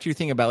 kind of back to your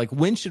thing about like,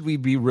 when should we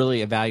be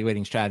really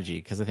evaluating strategy?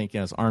 Because I think,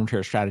 as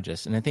armchair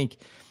strategists, and I think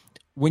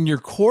when your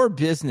core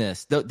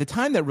business, the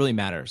time that really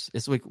matters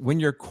is like when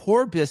your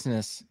core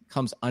business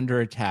comes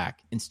under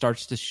attack and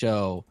starts to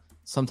show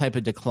some type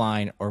of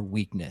decline or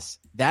weakness.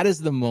 That is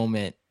the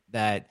moment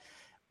that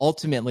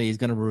ultimately is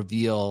going to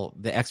reveal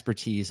the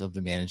expertise of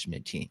the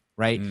management team,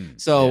 right?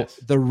 Yes.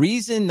 The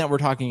reason that we're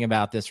talking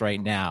about this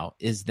right now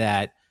is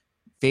that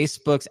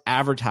Facebook's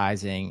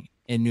advertising,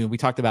 and we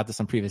talked about this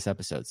on previous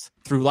episodes,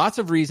 through lots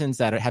of reasons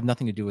that have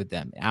nothing to do with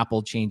them.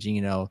 Apple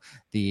changing,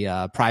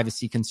 the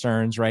privacy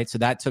concerns, right? So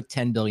that took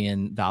 $10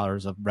 billion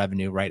of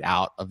revenue right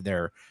out of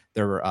their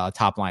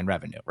top line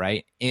revenue,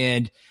 right?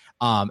 And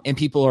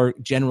people are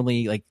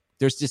generally like,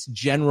 there's this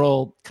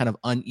general kind of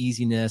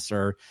uneasiness,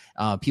 or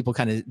people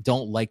kind of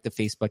don't like the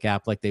Facebook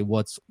app like they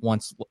once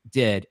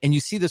did. And you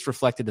see this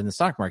reflected in the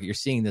stock market. You're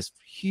seeing this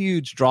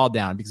huge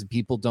drawdown because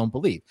people don't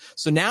believe.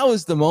 So now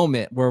is the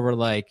moment where we're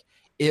like,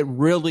 it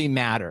really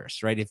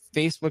matters, right? If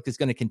Facebook is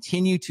going to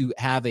continue to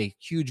have a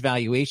huge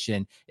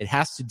valuation, it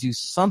has to do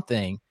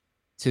something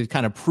to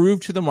kind of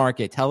prove to the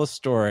market, tell a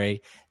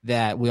story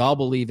that we all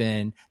believe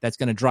in that's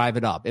going to drive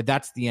it up, if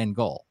that's the end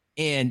goal.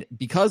 And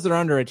because they're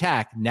under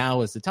attack, now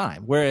is the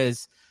time.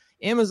 Whereas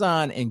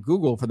Amazon and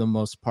Google, for the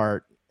most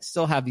part,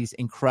 still have these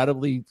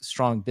incredibly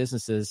strong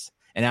businesses,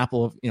 and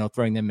Apple,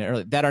 throwing them in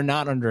early, that are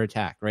not under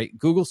attack, right?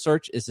 Google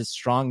search is as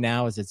strong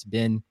now as it's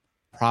been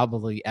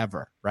probably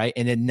ever, right?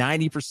 And then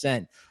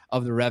 90%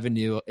 of the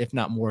revenue, if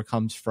not more,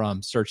 comes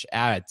from search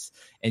ads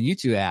and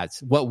YouTube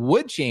ads. What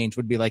would change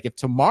would be like if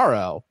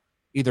tomorrow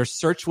either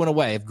search went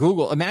away. If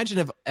Google,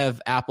 imagine if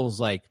Apple's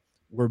like,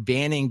 we're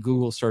banning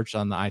Google search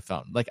on the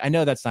iPhone. Like, I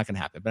know that's not going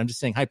to happen, but I'm just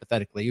saying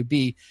hypothetically, it would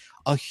be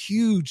a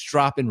huge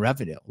drop in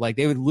revenue. Like,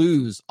 they would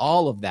lose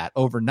all of that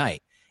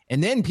overnight.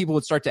 And then people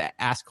would start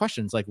to ask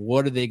questions like,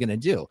 what are they going to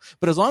do?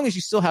 But as long as you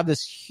still have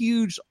this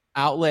huge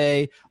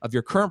outlay of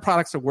your current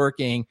products are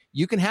working,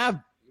 you can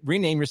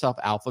rename yourself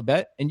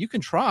Alphabet, and you can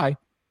try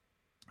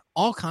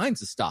all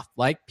kinds of stuff.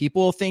 Like,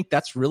 people think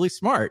that's really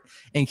smart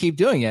and keep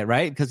doing it,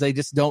 right? Because they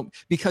just don't,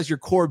 because your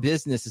core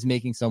business is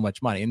making so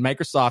much money. And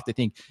Microsoft, I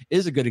think,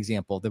 is a good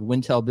example. The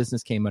Wintel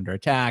business came under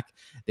attack.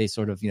 They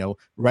sort of,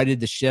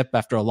 righted the ship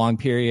after a long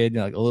period,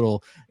 like a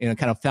little,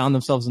 kind of found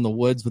themselves in the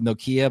woods with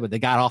Nokia, but they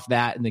got off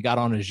that and they got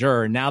on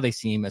Azure, and now they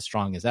seem as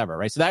strong as ever,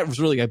 right? So that was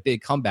really a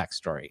big comeback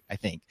story, I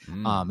think.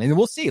 And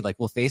we'll see, like,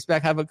 will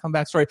Facebook have a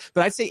comeback story?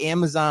 But I'd say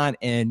Amazon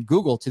and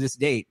Google, to this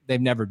date,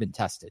 they've never been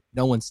tested.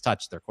 No one's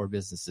touched their core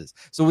businesses.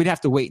 So we'd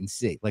have to wait and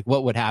see, like,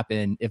 what would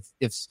happen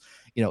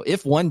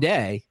if one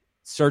day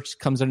search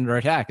comes under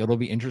attack. It'll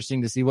be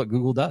interesting to see what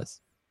Google does.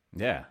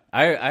 Yeah,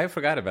 I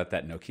forgot about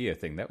that Nokia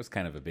thing. That was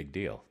kind of a big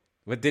deal.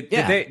 But did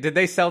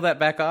they sell that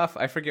back off?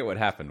 I forget what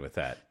happened with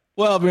that.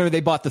 Well, remember, they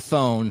bought the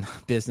phone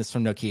business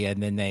from Nokia,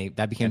 and then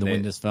that became the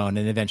Windows Phone,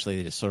 and eventually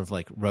they just sort of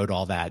like wrote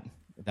all that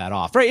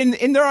off, right?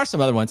 And there are some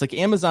other ones like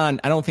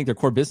Amazon. I don't think their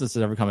core business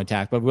has ever come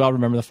attack, but we all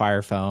remember the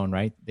Fire Phone,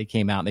 right? They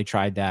came out and they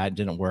tried that, it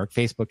didn't work.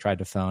 Facebook tried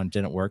the phone,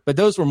 didn't work. But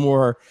those were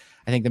more,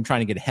 I think, them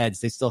trying to get heads.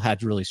 They still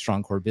had really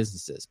strong core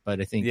businesses.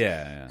 But I think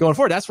going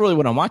forward, that's really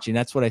what I'm watching.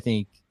 That's what I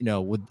think,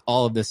 with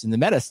all of this and the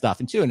meta stuff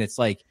and too. And it's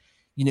like,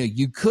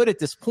 you could at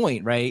this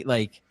point, right?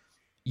 Like,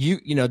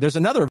 there's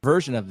another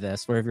version of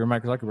this where if you're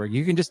Mark Zuckerberg,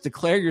 you can just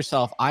declare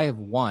yourself, I have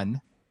won,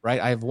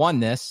 right? I have won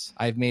this.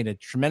 I've made a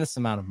tremendous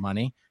amount of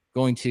money.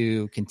 Going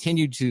to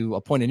continue to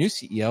appoint a new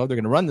CEO. They're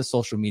going to run the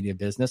social media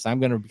business. I'm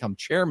going to become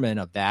chairman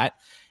of that.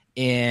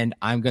 And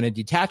I'm going to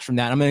detach from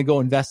that. I'm going to go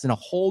invest in a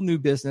whole new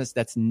business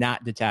that's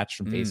not detached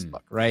from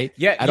Facebook, right?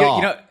 Yeah. At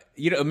all.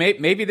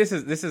 Maybe this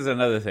is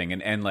another thing.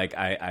 And like,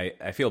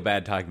 I feel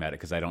bad talking about it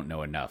because I don't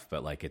know enough,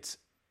 but like, it's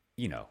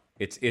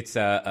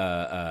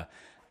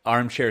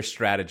armchair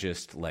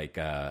strategist, like,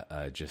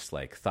 just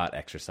like thought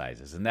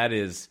exercises. And that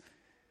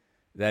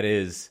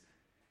is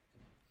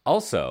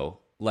also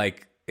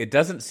like, it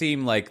doesn't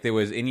seem like there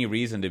was any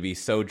reason to be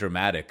so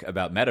dramatic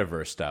about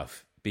metaverse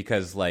stuff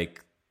because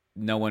like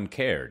no one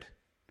cared,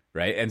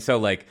 right? And so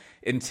like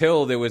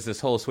until there was this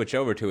whole switch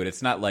over to it,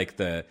 it's not like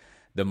the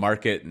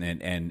market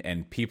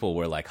and people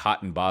were like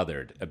hot and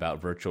bothered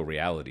about virtual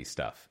reality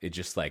stuff. It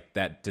just like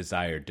that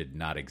desire did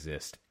not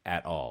exist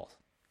at all,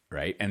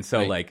 right? And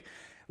so like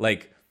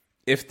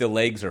if the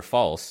legs are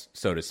false,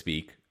 so to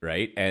speak,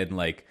 right? And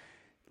like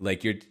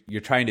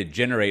you're trying to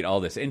generate all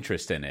this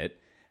interest in it,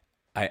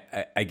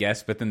 I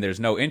guess, but then there's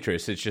no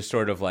interest. It's just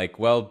sort of like,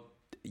 well,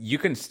 you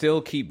can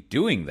still keep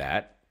doing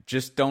that,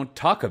 just don't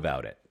talk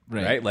about it,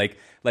 right? Like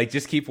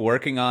just keep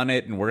working on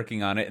it,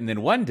 and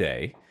then one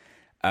day,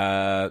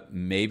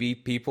 maybe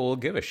people will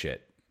give a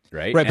shit.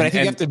 Right. But I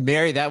think you have to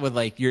marry that with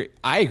like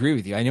I agree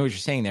with you. I know what you're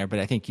saying there, but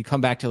I think you come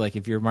back to like,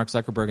 if you're Mark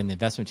Zuckerberg and the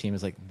investment team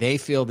is like, they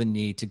feel the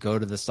need to go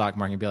to the stock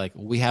market and be like,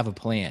 we have a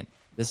plan.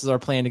 This is our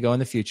plan to go in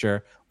the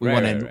future.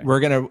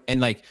 I'm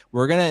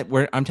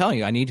telling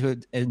you, I need to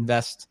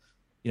invest,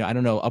 I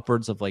don't know,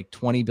 upwards of like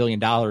 $20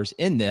 billion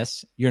in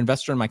this. You're an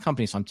investor in my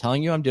company. So I'm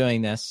telling you, I'm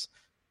doing this.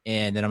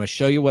 And then I'm going to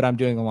show you what I'm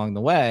doing along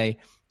the way.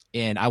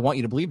 And I want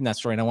you to believe in that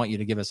story. And I want you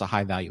to give us a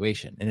high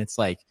valuation. And it's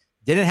like,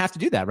 didn't have to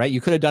do that, right? You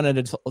could have done it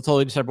a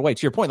totally separate way.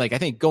 To your point, like I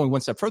think going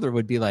one step further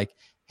would be like,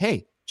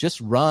 hey,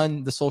 just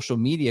run the social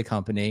media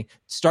company,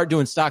 start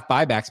doing stock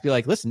buybacks, be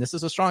like, listen, this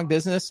is a strong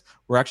business.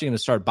 We're actually going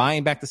to start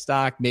buying back the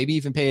stock, maybe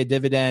even pay a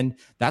dividend.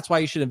 That's why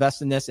you should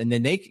invest in this. And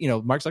then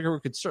Mark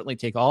Zuckerberg could certainly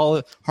take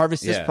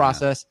harvest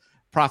this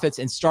profits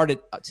and start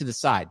it to the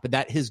side. But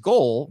that his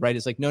goal, right,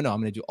 is like, no, I'm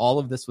going to do all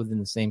of this within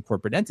the same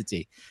corporate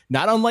entity.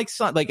 Not unlike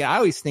Sun. Like I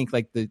always think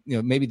like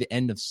maybe the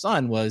end of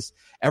Sun was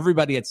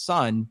everybody at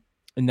Sun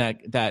in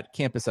that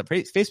campus that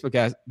Facebook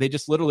has, they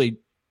just literally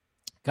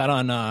got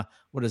on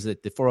what is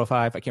it, the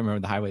 405? I can't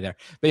remember the highway there,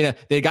 but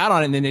they got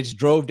on it and then they just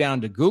drove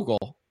down to Google.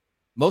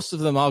 Most of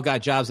them all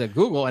got jobs at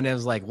Google, and it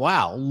was like,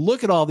 wow,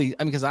 look at all these.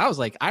 I mean, because I was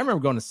like, I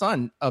remember going to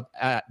Sun up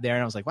there,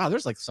 and I was like, wow,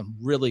 there's like some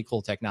really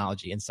cool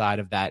technology inside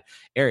of that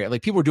area.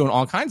 Like people were doing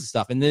all kinds of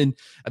stuff, and then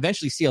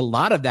eventually see a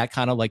lot of that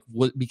kind of like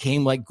what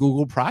became like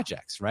Google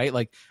projects, right?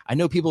 Like I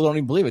know people don't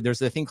even believe it.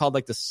 There's a thing called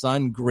like the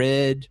Sun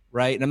Grid,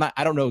 right? And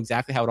I don't know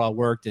exactly how it all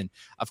worked, and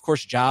of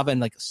course Java and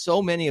like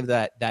so many of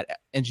that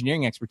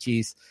engineering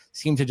expertise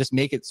seemed to just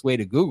make its way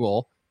to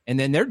Google. And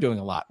then they're doing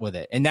a lot with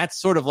it. And that's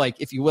sort of like,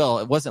 if you will,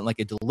 it wasn't like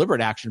a deliberate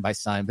action by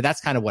Sun, but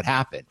that's kind of what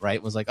happened, right?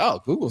 It was like, oh,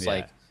 Google's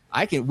like,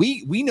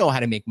 we know how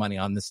to make money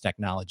on this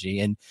technology.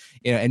 And,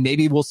 and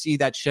maybe we'll see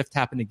that shift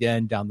happen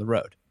again down the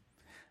road.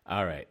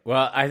 All right.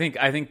 Well, I think,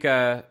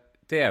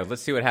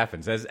 let's see what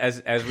happens.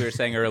 As we were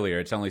saying earlier,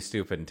 it's only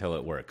stupid until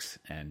it works.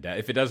 And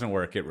if it doesn't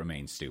work, it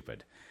remains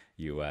stupid.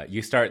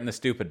 You start in the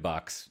stupid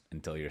box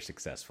until you're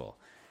successful.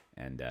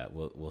 And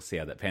we'll see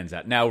how that pans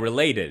out. Now,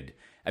 related,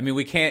 I mean,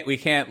 we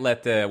can't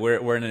let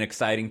we're in an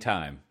exciting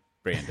time,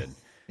 Brandon,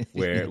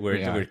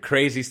 where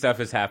crazy stuff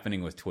is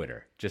happening with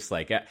Twitter. Just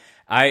like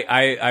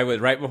I was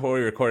right before we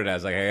recorded, I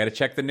was like, I got to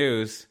check the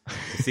news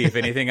to see if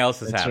anything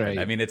else has happened. Right.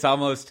 I mean, it's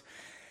almost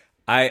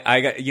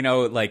I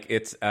got like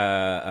it's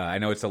I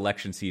know it's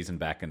election season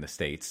back in the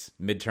States,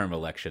 midterm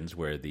elections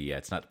where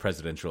it's not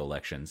presidential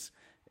elections.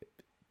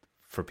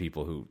 For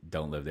people who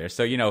don't live there.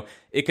 So,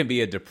 it can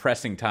be a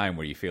depressing time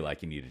where you feel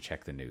like you need to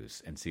check the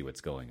news and see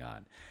what's going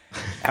on.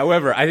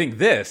 However, I think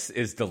this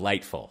is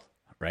delightful,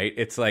 right?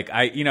 It's like,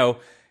 I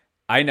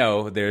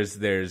know there's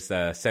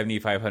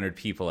 7,500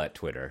 people at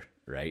Twitter,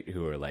 right?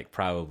 Who are like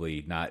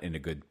probably not in a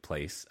good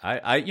place.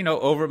 I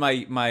over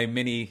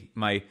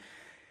my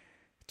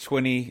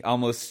 20,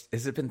 almost,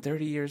 has it been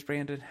 30 years,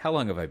 Brandon? How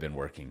long have I been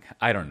working?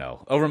 I don't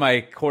know. Over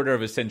my quarter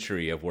of a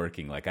century of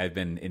working, like I've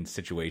been in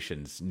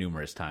situations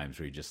numerous times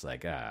where you're just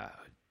like,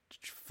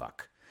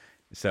 fuck.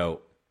 So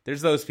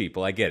there's those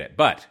people. I get it.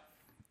 But,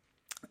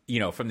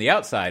 from the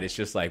outside, it's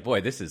just like,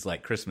 boy, this is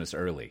like Christmas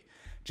early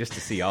just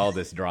to see all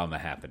this drama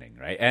happening,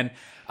 right? And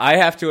I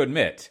have to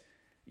admit,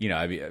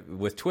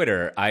 with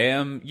Twitter, I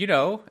am,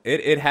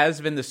 it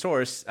has been the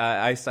source.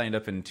 I signed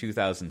up in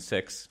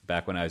 2006,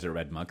 back when I was at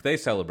Red Monk. They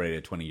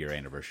celebrated a 20-year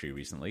anniversary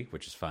recently,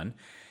 which is fun.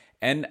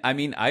 And I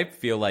mean, I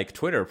feel like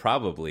Twitter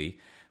probably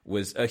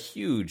was a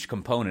huge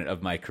component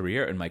of my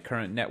career and my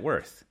current net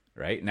worth,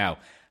 right? Now,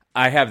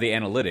 I have the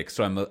analytics,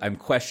 so I'm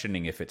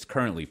questioning if it's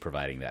currently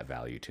providing that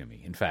value to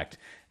me. In fact,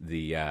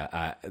 the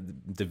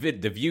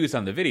views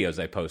on the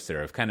videos I post there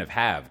have kind of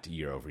halved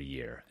year over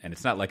year, and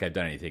it's not like I've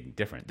done anything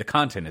different. The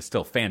content is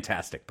still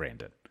fantastic,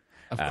 Brandon.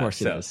 Of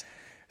course it is.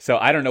 So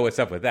I don't know what's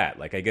up with that.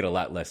 Like I get a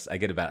lot less. I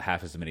get about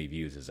half as many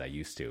views as I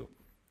used to.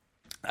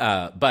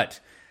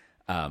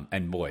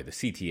 And boy, the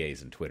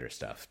CTAs and Twitter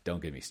stuff.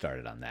 Don't get me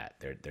started on that.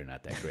 They're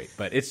not that great.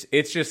 But it's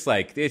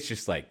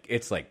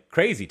like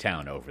crazy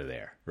town over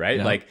there, right?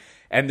 Yeah. Like,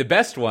 and the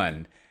best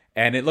one,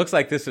 and it looks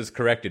like this is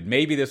corrected.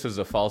 Maybe this was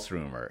a false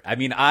rumor. I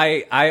mean,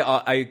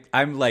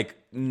 I'm like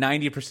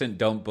 90%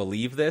 don't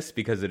believe this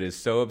because it is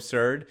so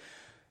absurd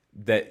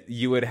that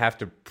you would have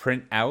to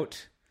print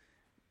out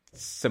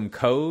some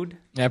code.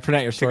 Yeah, print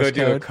out your source to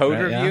go do a code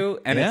review,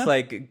 yeah. and it's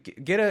like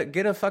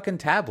get a fucking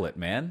tablet,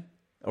 man,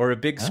 or a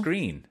big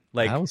screen.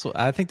 Like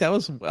I think that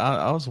was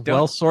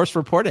well sourced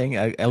reporting,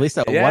 at least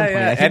at one point.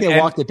 I think they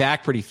walked it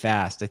back pretty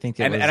fast. I think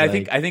I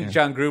think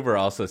John Gruber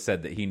also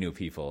said that he knew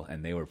people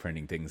and they were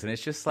printing things, and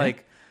it's just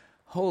like,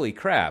 holy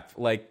crap!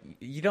 Like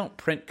you don't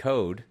print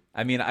code.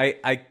 I mean,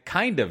 I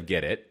kind of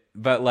get it,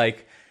 but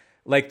like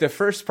the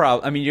first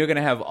problem. I mean, you're going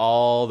to have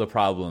all the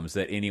problems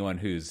that anyone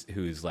who's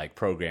like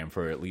programmed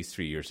for at least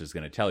 3 years is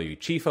going to tell you.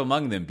 Chief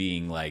among them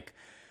being like,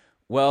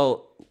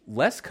 well,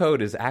 less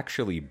code is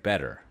actually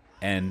better,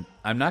 and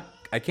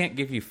I can't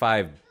give you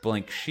 5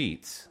 blank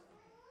sheets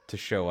to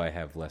show I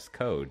have less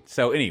code.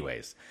 So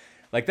anyways,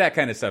 Like that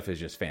kind of stuff is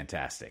just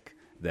fantastic.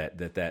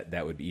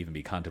 That would even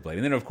be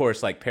contemplated. And then of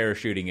course, like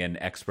parachuting in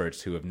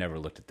experts who have never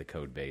looked at the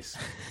code base,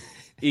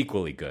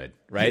 equally good,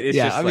 right? It's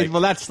just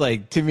well, that's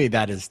like, to me,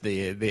 that is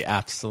the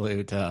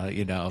absolute,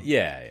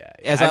 yeah.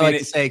 As I like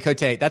to say,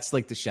 Cote, that's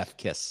like the chef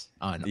kiss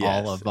on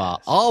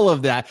all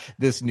of that.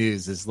 This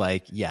news is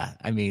like,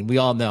 I mean, we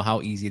all know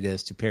how easy it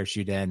is to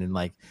parachute in and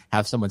like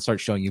have someone start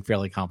showing you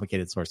fairly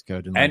complicated source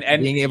code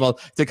and being able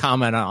to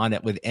comment on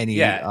it with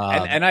any.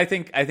 And I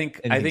think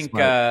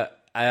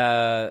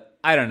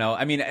I don't know.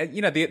 I mean,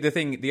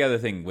 the other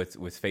thing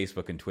with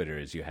Facebook and Twitter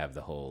is you have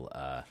the whole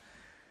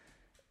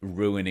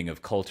ruining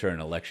of culture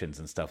and elections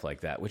and stuff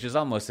like that, which is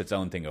almost its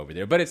own thing over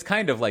there. But it's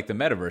kind of like the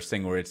metaverse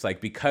thing where it's like,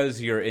 because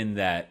you're in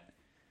that,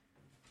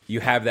 you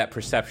have that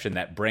perception,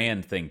 that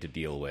brand thing to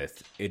deal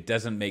with, it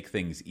doesn't make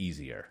things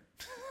easier.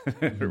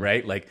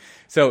 Right? Like,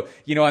 so,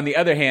 on the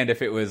other hand,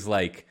 if it was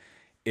like,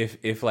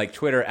 if like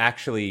Twitter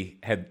actually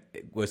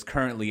was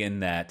currently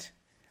in that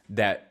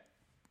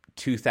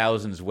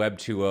 2000s Web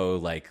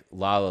 2.0 like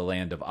La La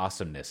Land of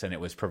awesomeness, and it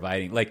was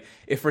providing, like,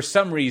 if for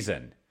some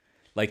reason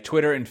like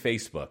Twitter and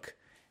Facebook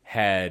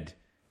had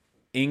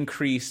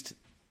increased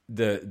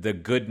the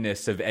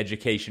goodness of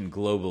education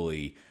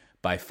globally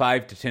by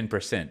 5 to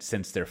 10%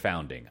 since their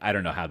founding, I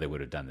don't know how they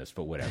would have done this,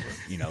 but whatever,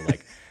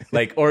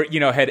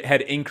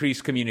 had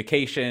increased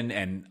communication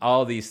and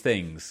all these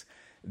things,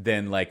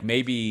 then like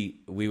maybe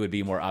we would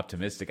be more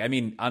optimistic. I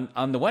mean,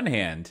 on the one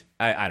hand,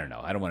 I don't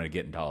know, I don't want to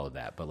get into all of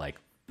that, but like,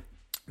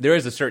 there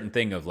is a certain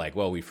thing of like,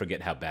 well, we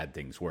forget how bad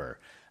things were.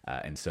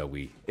 And so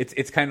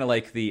it's kind of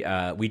like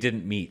we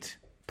didn't meet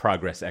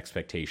progress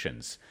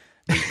expectations.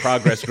 The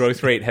progress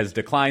growth rate has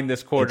declined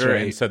this quarter,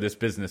 right, and so this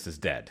business is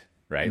dead,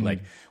 right? Mm-hmm. Like,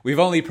 we've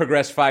only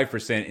progressed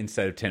 5%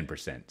 instead of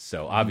 10%.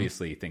 So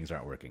obviously things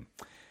aren't working.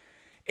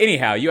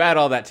 Anyhow, you add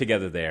all that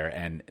together there,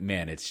 and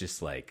man, it's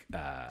just like,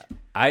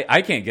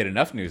 I can't get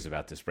enough news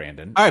about this,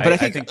 Brandon. All right, but I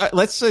think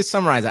let's just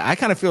summarize it. I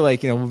kind of feel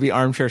like, we'll be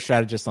armchair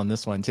strategists on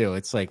this one too.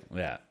 It's like,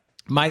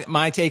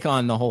 my take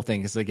on the whole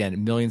thing is,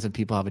 again, millions of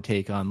people have a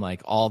take on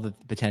like all the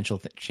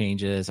potential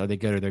changes. Are they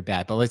good or they're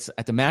bad? But let's,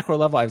 at the macro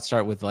level, I would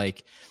start with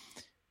like,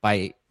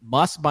 by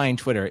Musk buying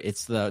Twitter,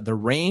 it's the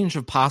range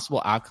of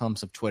possible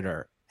outcomes of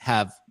Twitter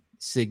have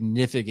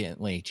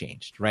significantly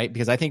changed, right?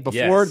 Because I think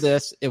before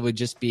this, it would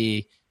just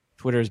be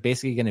Twitter is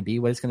basically going to be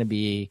what it's going to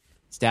be,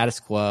 status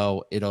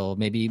quo. It'll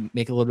maybe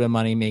make a little bit of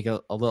money, make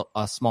a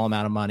small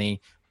amount of money,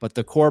 but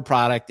the core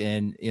product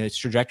and its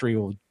trajectory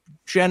will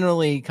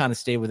generally kind of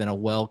stay within a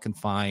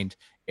well-confined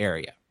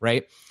area,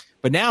 right?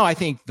 But now I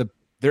think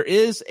there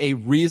is a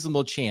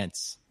reasonable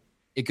chance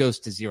it goes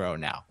to zero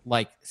now.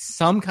 Like,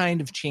 some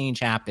kind of change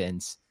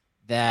happens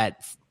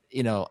that,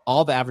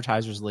 all the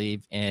advertisers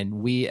leave and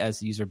we as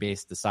the user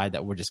base decide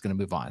that we're just going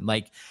to move on.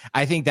 Like,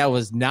 I think that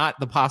was not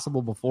the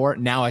possible before.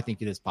 Now I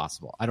think it is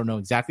possible. I don't know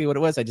exactly what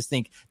it was. I just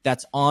think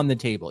that's on the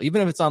table.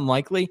 Even if it's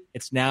unlikely,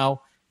 it's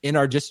now in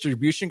our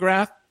distribution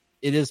graph.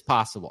 It is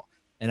possible.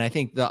 And I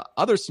think the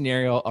other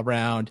scenario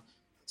around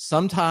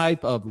some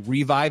type of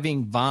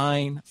reviving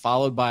Vine,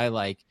 followed by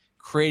like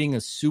creating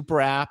a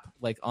super app,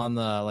 like on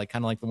the, like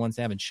kind of like the ones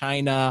they have in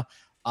China,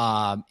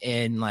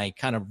 and like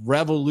kind of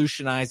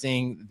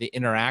revolutionizing the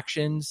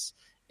interactions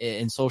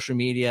in social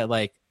media.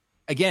 Like,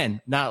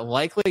 again, not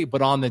likely,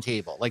 but on the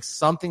table. Like,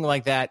 something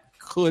like that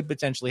could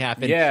potentially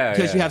happen.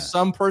 Because you have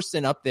some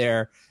person up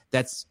there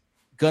that's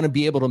going to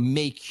be able to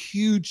make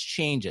huge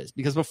changes.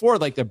 Because before,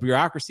 like, the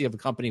bureaucracy of a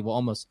company will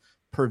almost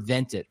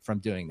prevent it from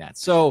doing that.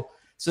 So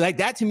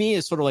that to me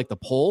is sort of like the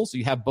poll. So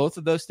you have both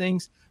of those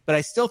things. But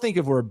I still think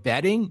if we're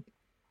betting,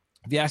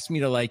 if you ask me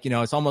to, like,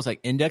 it's almost like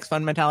index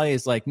fund mentality,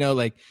 is like, no,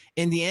 like,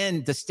 in the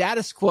end, the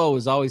status quo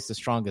is always the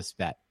strongest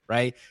bet,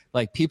 right?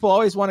 Like, people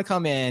always want to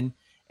come in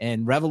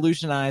and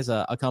revolutionize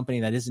a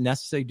company that isn't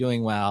necessarily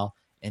doing well.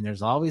 And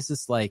there's always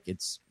this, like,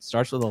 it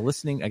starts with a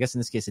listening. I guess in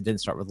this case, it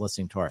didn't start with a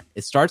listening tour.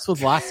 It starts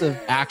with lots of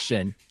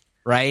action,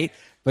 right?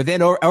 But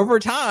then over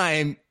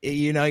time,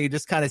 you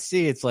just kind of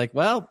see it's like,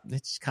 well,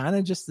 it's kind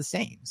of just the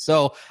same.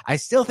 So I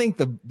still think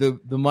the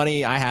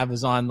money I have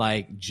is on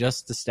like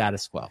just the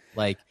status quo.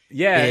 Like,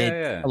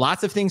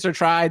 lots of things are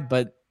tried,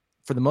 but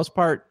for the most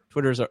part,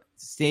 Twitter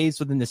stays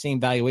within the same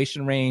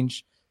valuation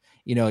range.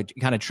 It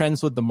kind of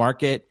trends with the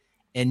market,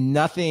 and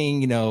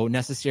nothing,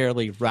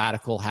 necessarily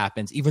radical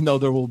happens, even though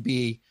there will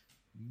be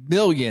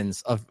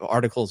millions of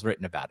articles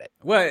written about it.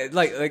 Well,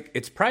 like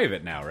it's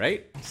private now,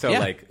 right? So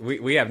like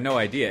we have no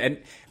idea.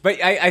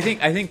 But I think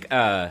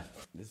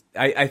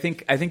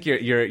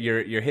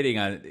you're hitting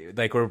on,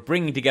 like, we're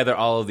bringing together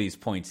all of these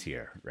points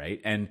here, right?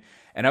 And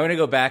I want to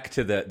go back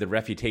to the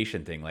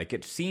reputation thing. Like,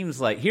 it seems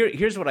like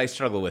here's what I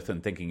struggle with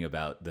when thinking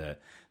about the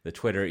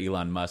Twitter,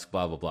 Elon Musk,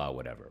 blah blah blah,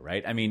 whatever,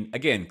 right? I mean,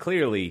 again,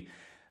 clearly,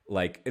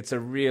 like, it's a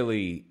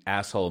really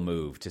asshole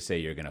move to say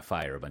you're going to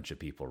fire a bunch of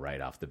people right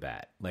off the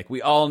bat. Like,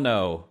 we all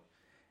know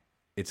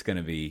it's going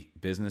to be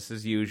business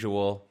as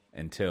usual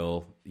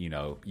until,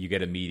 you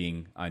get a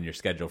meeting on your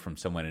schedule from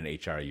someone in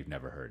HR you've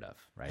never heard of,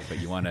 right? But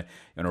you want to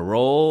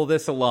roll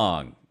this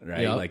along,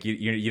 right? Yep. Like,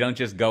 you don't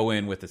just go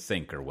in with a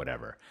sink or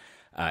whatever.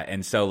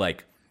 And so,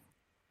 like,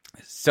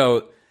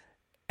 So,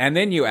 and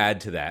then you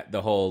add to that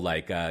the whole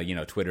like,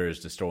 Twitter is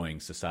destroying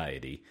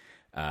society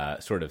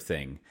sort of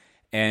thing.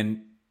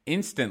 And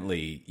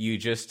instantly you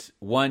just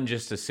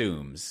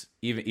assumes,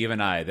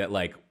 even I, that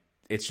like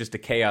it's just a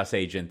chaos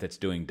agent that's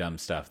doing dumb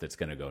stuff that's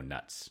going to go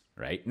nuts.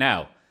 Right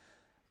now,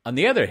 on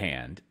the other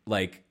hand,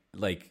 like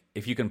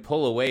if you can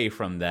pull away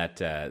from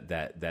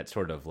that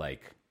sort of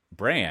like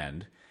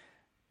brand,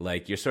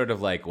 like you're sort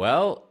of like,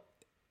 well,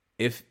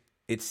 if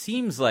it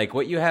seems like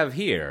what you have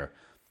here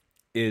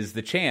is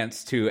the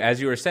chance to, as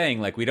you were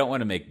saying, like we don't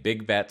want to make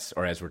big bets,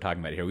 or as we're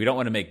talking about here, we don't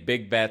want to make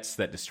big bets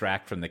that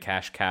distract from the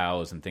cash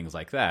cows and things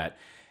like that.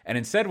 And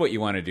instead what you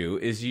want to do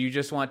is you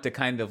just want to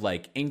kind of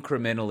like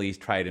incrementally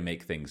try to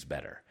make things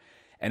better.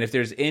 And if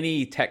there's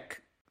any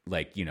tech,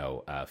 like,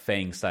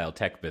 FANG style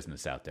tech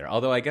business out there,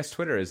 although I guess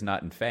Twitter is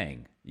not in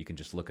FANG, you can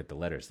just look at the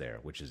letters there,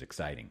 which is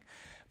exciting.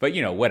 But,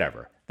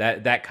 whatever,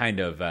 that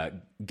kind of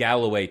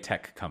Galloway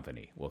tech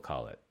company, we'll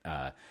call it,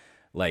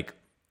 like,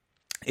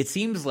 it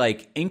seems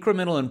like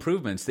incremental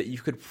improvements that you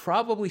could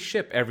probably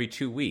ship every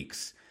 2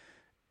 weeks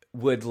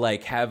would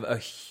like have a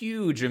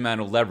huge amount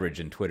of leverage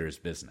in Twitter's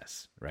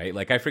business, right?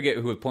 Like I forget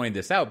who had pointed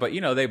this out, but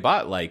they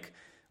bought like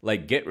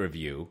Git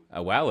Review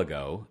a while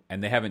ago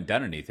and they haven't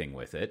done anything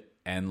with it.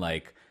 And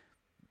like,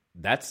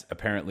 that's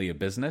apparently a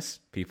business.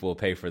 People will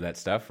pay for that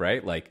stuff,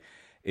 right? Like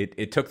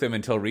it took them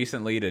until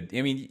recently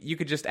you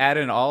could just add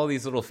in all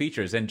these little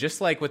features. And just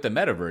like with the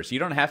metaverse, you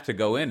don't have to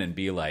go in and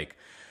be like,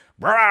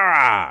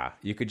 brah!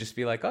 You could just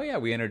be like, oh yeah,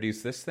 we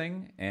introduced this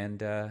thing, and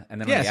then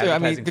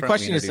the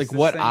question is like,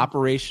 what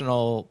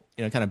operational,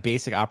 kind of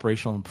basic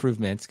operational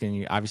improvements can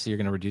you? Obviously, you're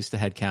going to reduce the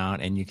headcount,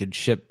 and you could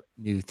ship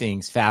new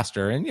things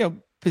faster, and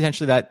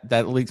potentially that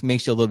at least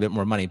makes you a little bit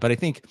more money. But I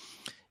think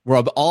we're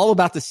all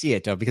about to see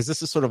it though, because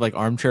this is sort of like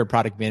armchair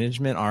product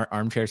management,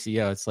 armchair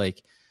CEO. It's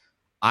like,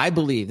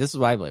 this is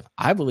what I believe.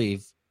 I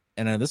believe,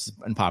 and this is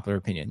unpopular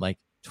opinion, like,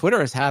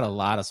 Twitter has had a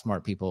lot of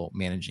smart people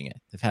managing it.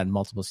 They've had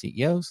multiple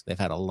CEOs. They've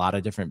had a lot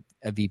of different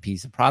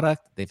VPs of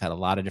product. They've had a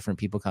lot of different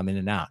people come in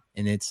and out.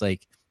 And it's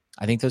like,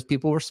 I think those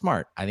people were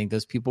smart. I think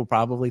those people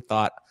probably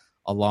thought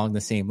along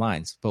the same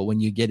lines. But when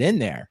you get in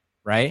there,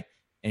 right,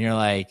 and you're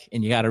like,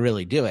 and you got to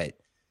really do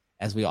it,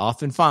 as we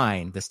often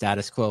find, the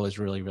status quo is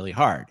really, really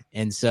hard.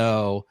 And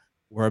so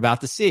we're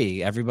about to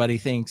see, everybody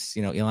thinks,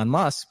 Elon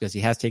Musk, because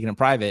he has taken it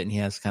private and he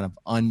has kind of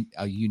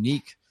a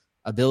unique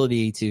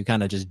ability to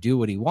kind of just do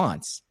what he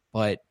wants.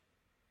 But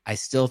I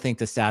still think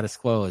the status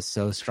quo is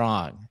so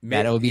strong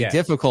that it would be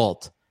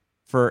difficult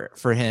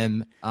for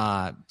him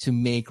to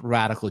make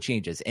radical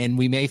changes. And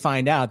we may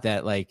find out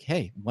that, like,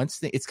 hey,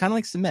 it's kind of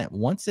like cement.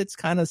 Once it's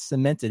kind of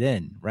cemented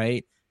in,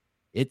 right,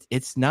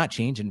 it's not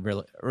changing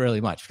really, really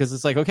much, because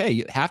it's like,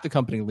 okay, half the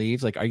company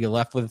leaves. Like, are you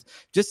left with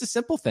just a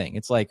simple thing?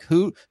 It's like,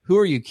 who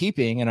are you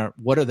keeping, and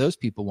what do those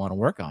people want to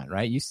work on,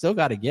 right? You still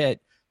got to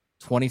get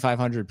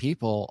 2,500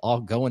 people all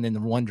going in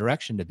the one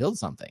direction to build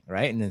something,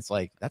 right? And it's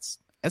like, that's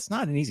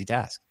not an easy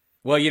task.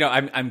 Well,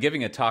 I'm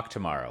giving a talk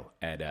tomorrow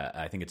at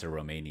I think it's a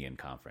Romanian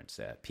conference,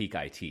 Peak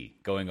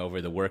IT, going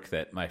over the work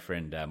that my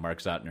friend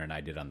Mark Zotner and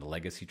I did on the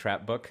Legacy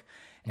Trap book.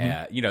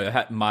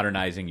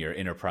 Modernizing your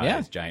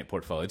enterprise giant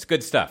portfolio. It's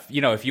good stuff.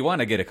 If you want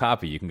to get a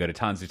copy, you can go to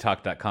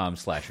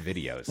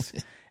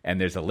tanzutalk.com/videos,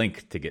 and there's a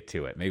link to get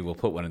to it. Maybe we'll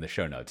put one in the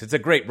show notes. It's a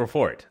great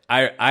report.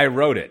 I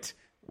wrote it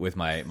with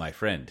my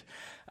friend,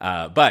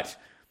 but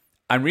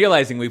I'm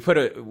realizing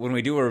when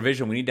we do a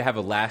revision, we need to have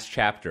a last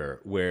chapter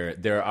where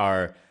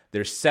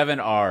there's 7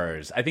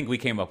 R's. I think we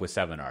came up with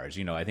 7 R's.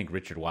 I think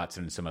Richard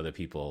Watson and some other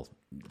people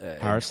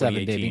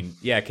R7, baby.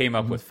 Came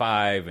up with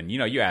 5, and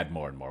you add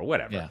more and more,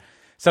 whatever. Yeah.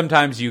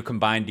 Sometimes you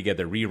combine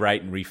together,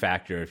 rewrite and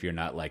refactor if you're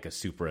not like a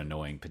super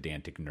annoying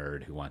pedantic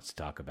nerd who wants to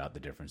talk about the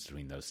difference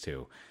between those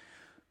two.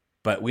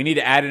 But we need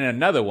to add in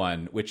another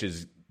one, which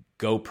is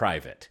go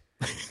private.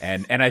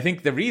 and I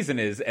think the reason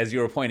is, as you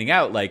were pointing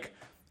out, like,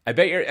 I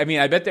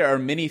bet there are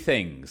many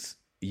things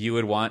you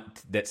would want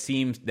that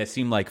seem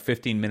like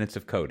 15 minutes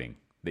of coding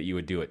that you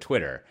would do at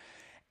Twitter,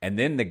 and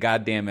then the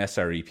goddamn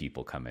SRE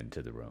people come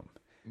into the room.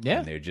 Yeah,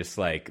 and they're just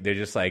like,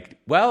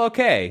 well,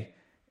 okay,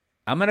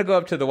 I'm gonna go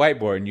up to the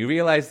whiteboard, and you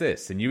realize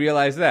this, and you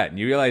realize that, and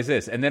you realize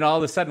this, and then all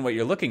of a sudden, what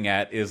you're looking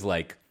at is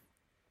like,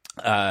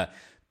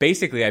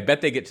 basically, I bet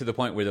they get to the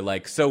point where they're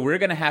like, so we're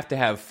gonna have to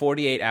have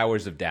 48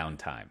 hours of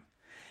downtime,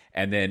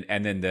 and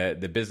then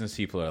the business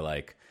people are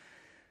like,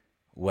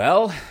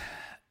 well,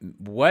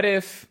 what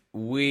if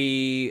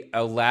we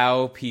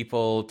allow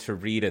people to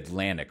read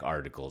Atlantic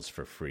articles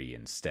for free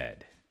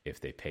instead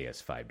if they pay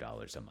us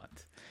 $5 a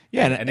month?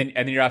 Yeah, and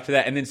then you're off to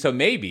that. And then so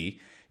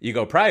maybe you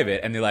go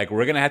private, and they're like,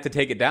 we're going to have to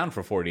take it down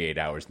for 48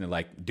 hours. And they're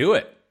like, do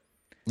it.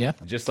 Yeah.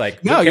 Just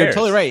like, no, you're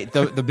totally right.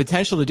 The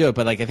potential to do it.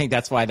 But like, I think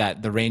that's why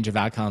the range of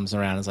outcomes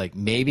around is like,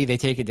 maybe they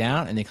take it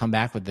down and they come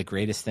back with the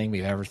greatest thing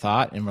we've ever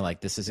thought. And we're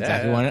like, this is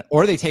exactly what,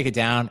 or they take it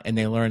down and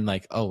they learn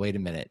like, oh, wait a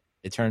minute.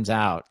 It turns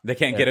out they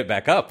can't get it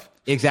back up.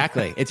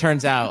 Exactly. It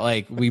turns out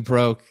like we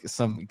broke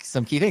some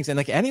key things. And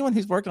like anyone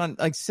who's worked on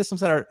like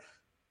systems that are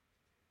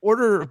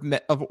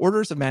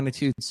orders of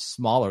magnitude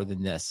smaller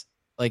than this,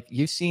 like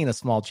you've seen a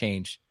small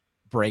change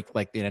break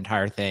like the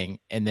entire thing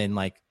and then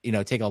like,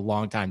 take a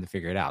long time to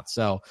figure it out.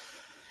 So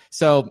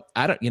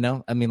I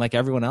don't, I mean, like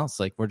everyone else,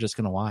 like we're just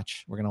going to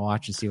watch. We're going to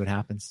watch and see what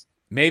happens.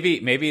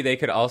 Maybe they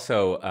could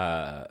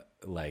also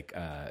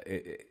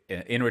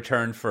in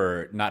return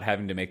for not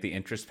having to make the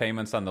interest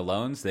payments on the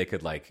loans, they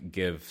could like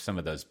give some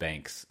of those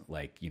banks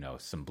like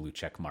some blue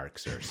check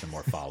marks or some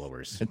more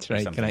followers. That's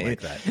right. Something like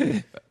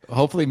that.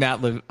 Hopefully,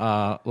 Matt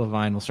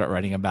Levine will start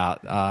writing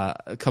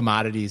about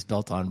commodities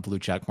built on blue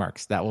check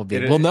marks. That will be.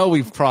 We'll know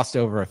we've crossed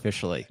over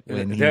officially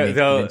when he makes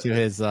it into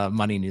his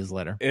money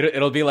newsletter.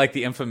 It'll be like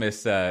the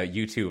infamous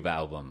YouTube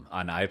album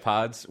on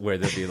iPods, where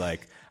they'll be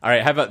like, "All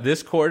right, how about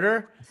this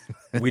quarter?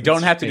 We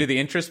don't have to do the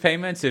interest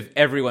payments if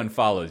everyone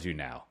follows you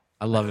now."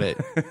 I love it.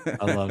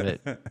 I love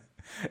it.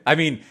 I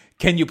mean,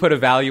 can you put a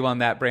value on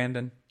that,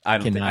 Brandon? I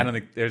don't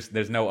think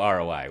there's no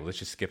ROI. Let's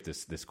just skip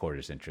this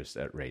quarter's interest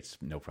rates.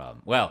 No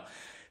problem. Well,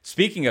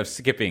 speaking of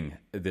skipping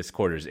this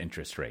quarter's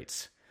interest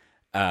rates,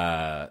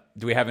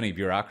 do we have any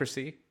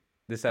bureaucracy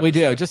this episode? We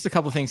do. Just a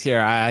couple of things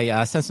here.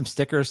 I sent some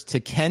stickers to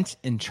Kent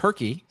in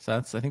Turkey. So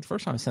that's, I think, the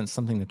first time I sent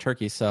something to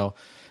Turkey. So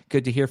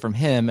good to hear from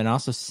him. And I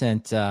also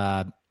sent,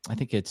 I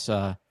think it's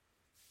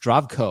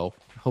Dravko.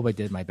 Hope I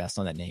did my best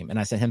on that name. And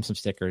I sent him some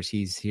stickers.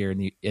 He's here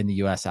in the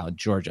U.S. out in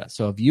Georgia.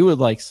 So if you would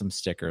like some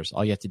stickers,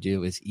 all you have to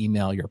do is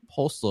email your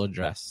postal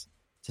address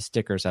to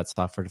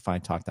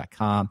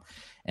stickers@softwaredefinedtalk.com.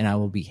 And I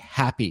will be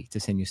happy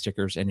to send you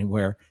stickers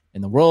anywhere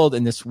in the world.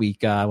 And this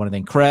week, I want to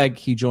thank Craig.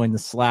 He joined the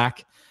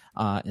Slack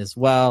as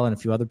well, and a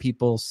few other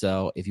people.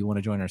 So if you want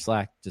to join our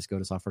Slack, just go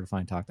to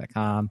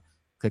softwaredefinedtalk.com,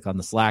 click on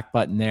the Slack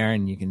button there,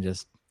 and you can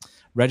just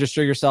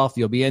register yourself.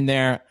 You'll be in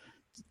there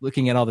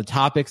looking at all the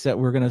topics that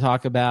we're going to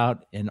talk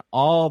about and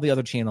all the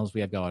other channels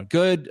we have going.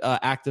 Good,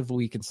 active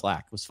week in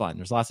Slack. It was fun.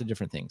 There's lots of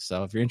different things.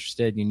 So if you're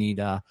interested, you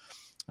need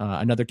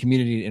another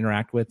community to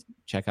interact with,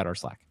 check out our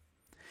Slack.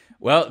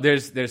 Well,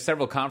 there's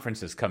several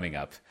conferences coming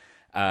up.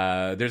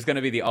 There's going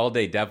to be the All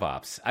Day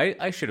DevOps.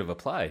 I should have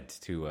applied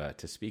to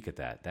speak at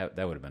that. That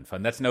would have been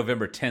fun. That's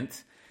November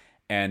 10th.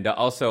 And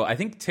also, I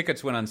think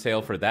tickets went on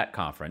sale for that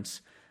conference.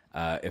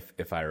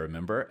 If I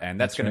remember.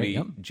 And that's going to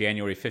be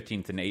January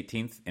 15th and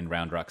 18th in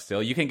Round Rock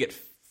still. You can get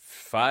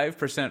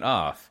 5%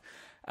 off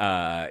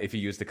if you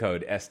use the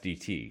code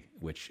SDT,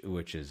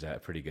 which is a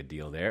pretty good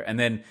deal there. And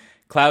then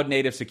Cloud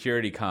Native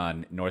Security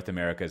Con North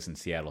America is in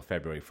Seattle,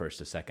 February 1st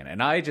to 2nd.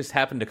 And I just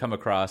happened to come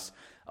across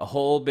a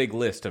whole big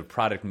list of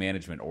product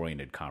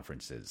management-oriented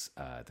conferences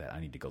that I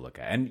need to go look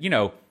at. And,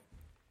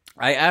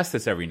 I ask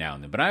this every now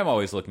and then, but I'm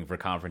always looking for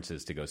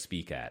conferences to go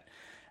speak at.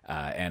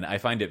 And I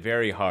find it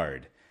very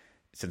hard,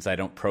 since I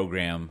don't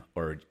program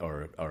or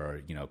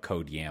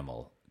code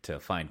YAML, to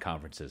find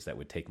conferences that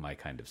would take my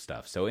kind of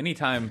stuff. So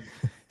anytime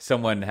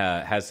someone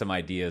has some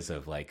ideas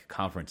of like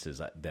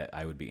conferences that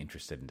I would be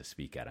interested in to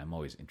speak at, I'm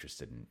always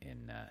interested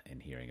in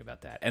hearing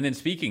about that. And then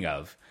speaking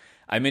of,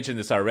 I mentioned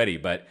this already,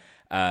 but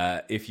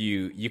if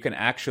you can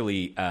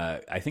actually,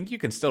 I think you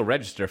can still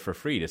register for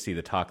free to see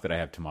the talk that I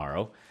have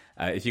tomorrow.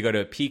 If you go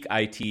to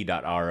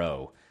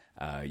peakit.ro,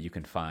 you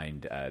can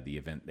find the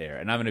event there.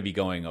 And I'm going to be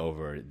going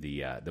over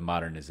the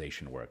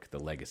modernization work, the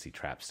legacy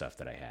trap stuff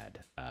that I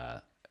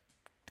had.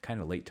 Kind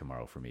of late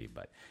tomorrow for me,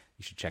 but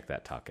you should check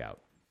that talk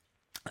out.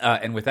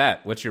 And with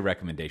that, what's your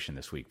recommendation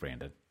this week,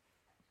 Brandon?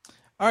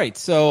 All right,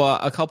 so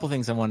a couple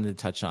things I wanted to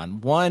touch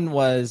on. One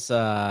was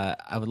I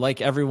would like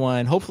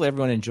hopefully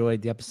everyone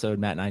enjoyed the episode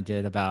Matt and I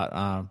did about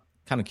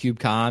kind of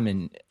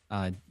KubeCon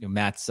and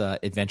Matt's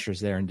adventures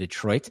there in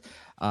Detroit.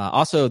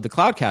 Also, the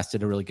Cloudcast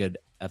did a really good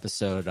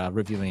episode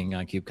reviewing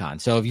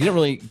KubeCon. So if you didn't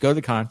really go to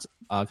the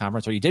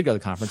conference, or you did go to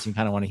the conference, and you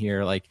kind of want to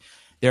hear like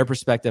their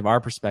perspective,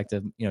 our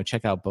perspective,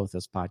 check out both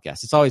those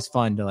podcasts. It's always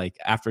fun to like,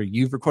 after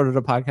you've recorded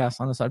a podcast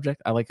on a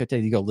subject, I like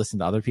to go listen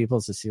to other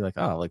people's to see like,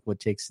 oh, like what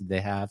takes did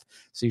they have?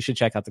 So you should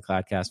check out the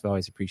Cloudcast. We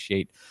always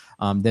appreciate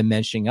them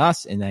mentioning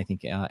us. And I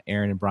think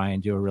Aaron and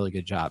Brian do a really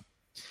good job.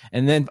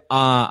 And then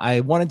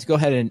I wanted to go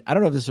ahead and, I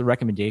don't know if this is a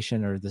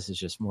recommendation or this is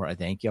just more a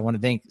thank you. I want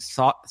to thank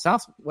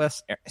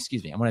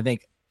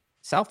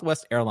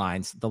Southwest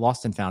Airlines, the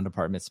Lost and Found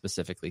department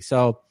specifically.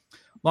 So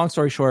long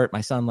story short,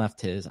 my son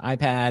left his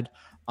iPad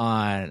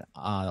on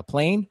a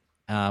plane.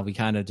 We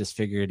kind of just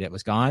figured it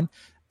was gone,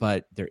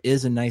 but there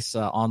is a nice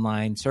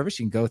online service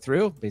you can go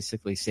through,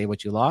 basically say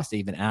what you lost. They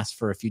even asked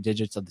for a few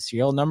digits of the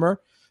serial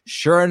number.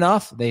 Sure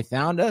enough, they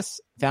found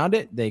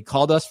it. They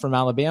called us from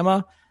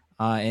Alabama.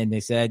 And they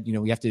said,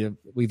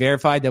 we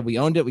verified that we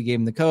owned it. We gave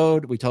them the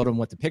code. We told them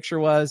what the picture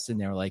was. And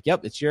they were like,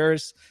 yep, it's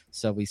yours.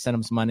 So we sent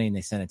them some money and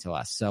they sent it to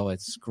us. So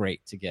it's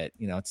great to get,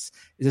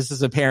 this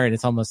as a parent,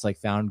 it's almost like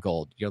found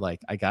gold. You're like,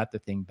 I got the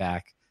thing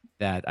back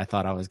that I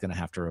thought I was going to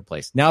have to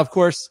replace. Now, of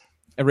course,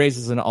 it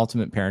raises an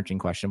ultimate parenting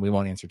question we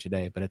won't answer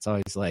today, but it's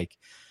always like,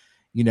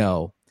 you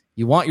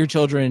want your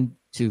children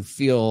to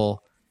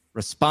feel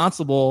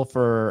responsible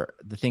for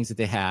the things that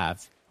they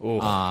have.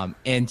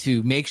 And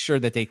to make sure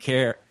that they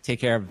take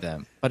care of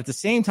them. But at the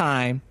same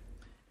time,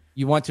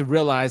 you want to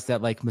realize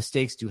that like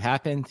mistakes do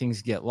happen,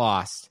 things get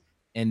lost,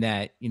 and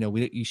that,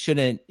 you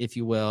shouldn't, if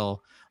you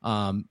will,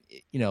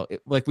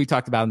 Like we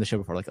talked about on the show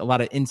before, like a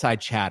lot of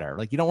inside chatter.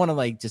 Like you don't want to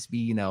like just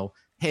be,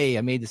 hey,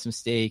 I made this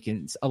mistake,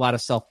 and it's a lot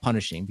of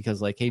self-punishing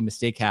because like, hey,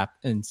 mistake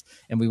happens,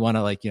 and we want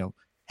to like,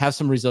 have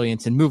some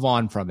resilience and move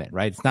on from it,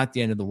 right? It's not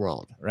the end of the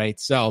world, right?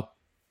 So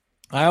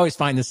I always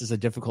find this is a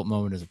difficult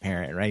moment as a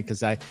parent, right?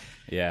 Because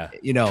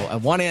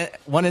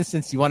one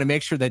instance, you want to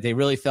make sure that they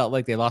really felt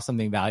like they lost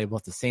something valuable.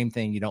 It's the same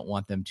thing. You don't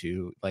want them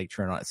to like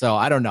turn on it. So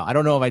I don't know. I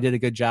don't know if I did a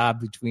good job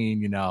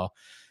between,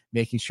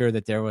 making sure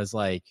that there was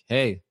like,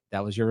 hey,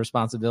 that was your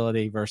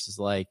responsibility versus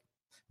like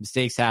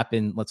mistakes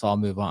happen. Let's all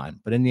move on.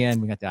 But in the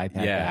end, we got the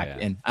iPad back,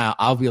 and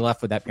I'll be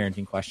left with that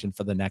parenting question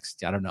for the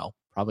next, I don't know,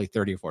 probably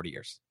 30 or 40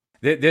 years.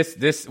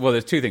 Well,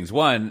 there's two things.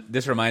 One,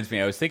 this reminds me,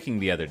 I was thinking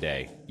the other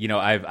day,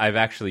 I've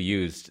actually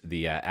used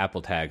the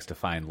Apple tags to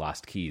find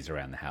lost keys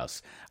around the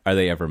house. Are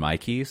they ever my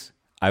keys?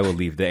 I will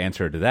leave the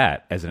answer to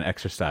that as an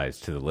exercise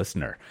to the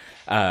listener.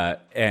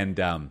 Like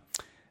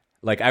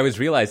I was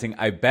realizing,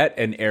 I bet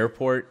an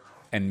airport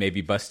and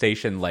maybe bus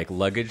station, like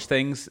luggage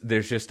things,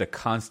 there's just a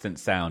constant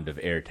sound of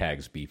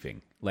AirTags beeping.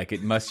 Like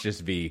it must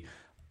just be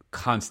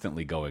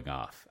constantly going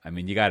off. I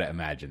mean, you got to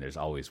imagine there's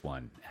always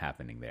one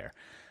happening there.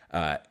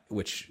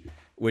 Which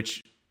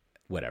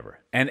whatever.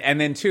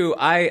 And then two,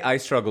 I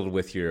struggled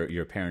with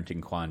your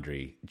parenting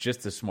quandary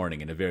just this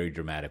morning in a very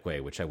dramatic way,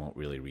 which I won't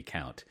really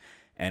recount.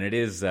 And it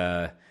is,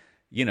 I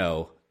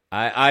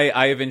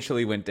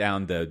eventually went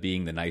down the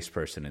being the nice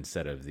person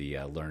instead of the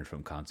learn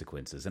from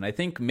consequences. And I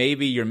think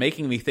maybe you're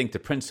making me think the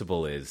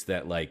principle is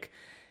that like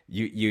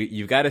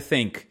you've got to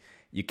think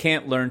you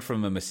can't learn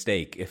from a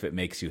mistake if it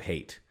makes you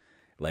hate.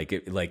 Like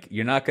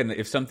you're not gonna,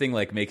 if something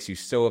like makes you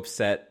so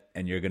upset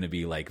and you're gonna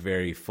be like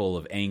very full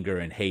of anger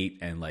and hate,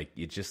 and like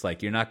you just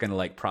like you're not gonna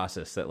like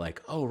process that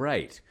like, oh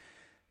right,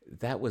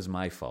 that was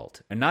my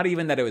fault, and not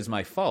even that it was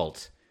my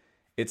fault,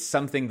 it's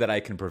something that I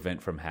can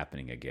prevent from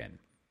happening again.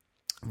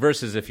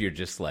 Versus if you're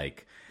just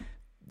like,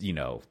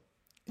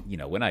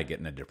 when I get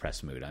in a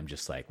depressed mood, I'm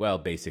just like, well,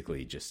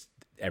 basically just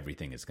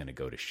everything is gonna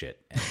go to shit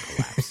and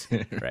collapse,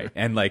 right?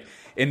 And like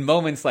in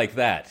moments like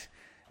that,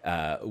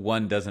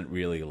 one doesn't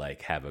really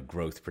like have a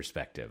growth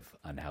perspective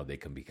on how they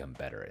can become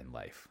better in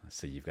life.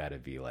 So you've got to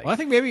be like, well, I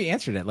think maybe you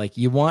answered it. Like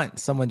you want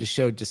someone to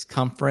show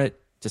discomfort,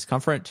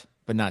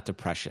 but not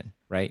depression,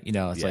 right?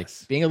 It's like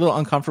being a little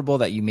uncomfortable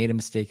that you made a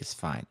mistake is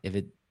fine. If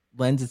it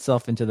lends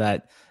itself into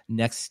that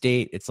next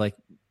state, it's like,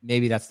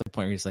 maybe that's the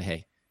point where you say,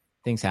 hey,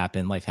 things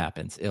happen, life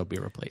happens, it'll be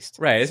replaced.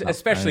 Right. So,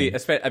 especially,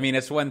 I mean,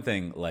 it's one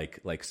thing,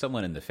 like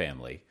someone in the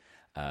family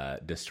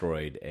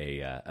destroyed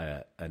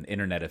an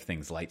Internet of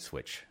Things light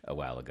switch a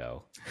while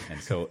ago,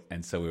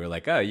 and so we were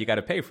like, oh, you got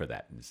to pay for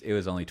that. It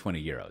was only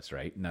 €20,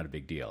 right? Not a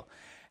big deal.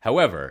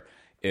 However,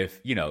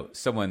 if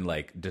someone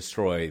like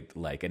destroyed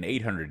like an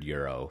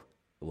 €800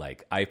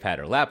 like iPad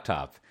or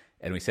laptop,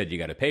 and we said you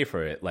got to pay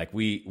for it, like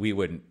we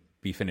wouldn't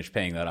be finished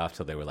paying that off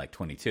till they were like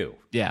 22.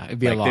 Yeah, it'd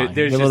be a lot.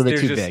 There's a little bit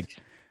too big.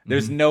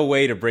 There's no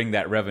way to bring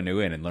that revenue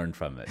in and learn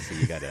from it. So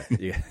you gotta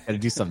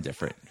do something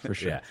different for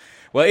sure. Yeah.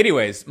 Well,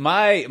 anyways,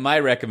 my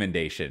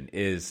recommendation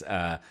is,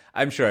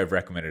 I'm sure I've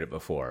recommended it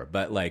before,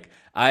 but like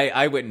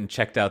I went and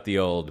checked out the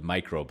old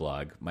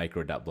micro.blog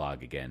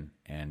again.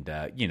 And,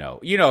 you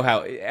know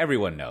how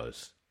everyone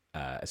knows,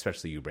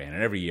 especially you,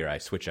 Brandon, every year I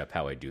switch up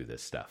how I do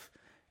this stuff,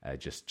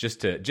 just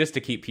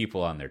to keep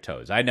people on their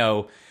toes. I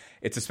know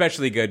it's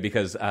especially good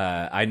because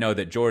I know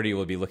that Jordy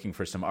will be looking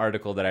for some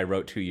article that I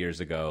wrote 2 years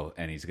ago,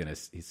 and he's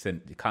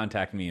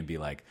contact me and be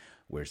like,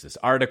 where's this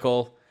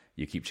article?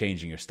 You keep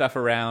changing your stuff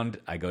around.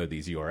 I go to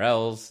these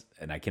URLs,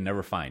 and I can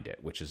never find it,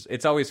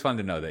 it's always fun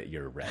to know that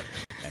you're read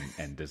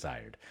and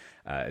desired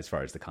as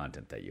far as the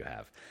content that you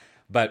have.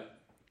 But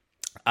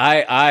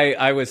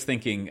I was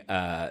thinking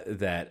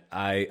that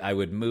I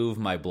would move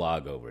my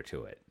blog over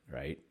to it,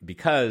 right?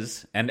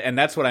 Because, and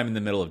that's what I'm in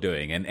the middle of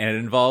doing, and it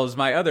involves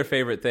my other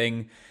favorite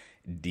thing,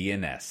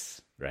 DNS,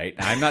 right?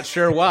 I'm not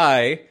sure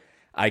why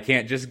I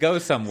can't just go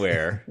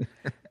somewhere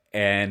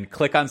and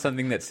click on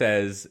something that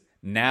says,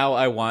 now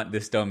I want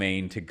this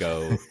domain to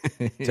go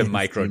to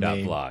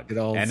micro.blog. Good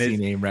old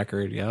CNAME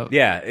record, yep.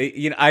 Yeah.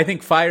 I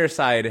think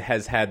Fireside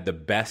has had the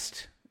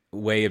best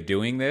way of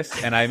doing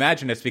this, and I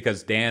imagine it's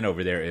because Dan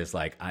over there is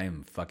like, I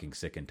am fucking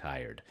sick and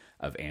tired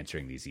of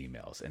answering these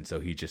emails, and so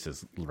he just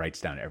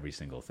writes down every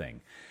single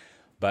thing.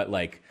 But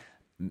like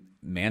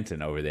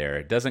Manton over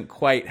there doesn't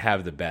quite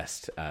have the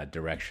best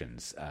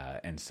directions,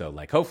 and so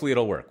like hopefully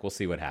it'll work. We'll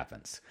see what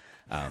happens.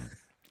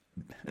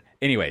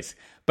 Anyways,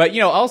 but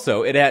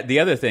also it had the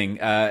other thing.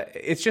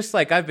 It's just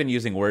like I've been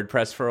using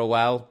WordPress for a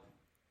while,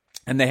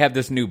 and they have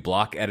this new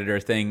block editor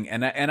thing,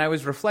 and I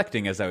was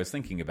reflecting as I was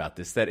thinking about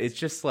this that it's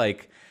just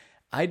like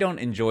I don't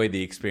enjoy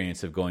the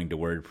experience of going to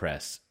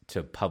WordPress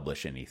to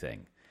publish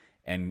anything.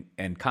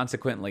 And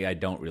consequently, I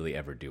don't really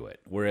ever do it.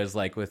 Whereas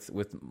like with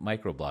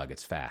microblog,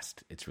 it's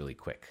fast. It's really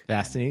quick.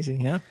 Fast and easy,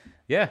 yeah.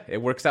 Yeah, it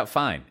works out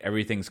fine.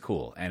 Everything's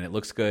cool. And it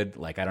looks good.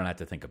 Like, I don't have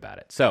to think about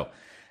it. So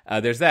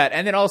there's that.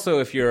 And then also,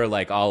 if you're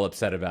like all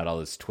upset about all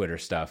this Twitter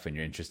stuff and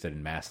you're interested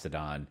in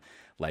Mastodon,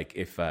 like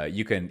if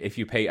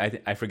you pay,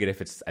 I forget if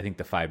it's, I think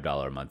the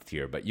 $5 a month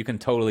tier, but you can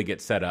totally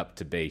get set up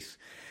to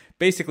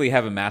basically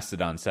have a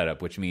Mastodon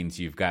setup, which means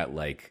you've got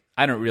like,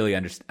 I don't really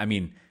understand. I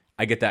mean,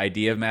 I get the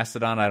idea of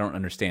Mastodon. I don't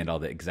understand all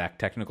the exact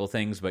technical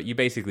things, but you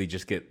basically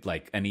just get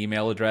like an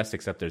email address,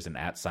 except there's an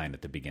 @ sign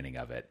at the beginning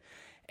of it.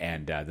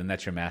 And then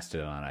that's your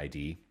Mastodon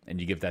ID, and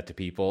you give that to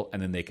people,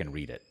 and then they can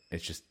read it.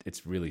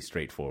 It's really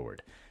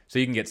straightforward. So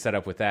you can get set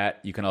up with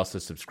that. You can also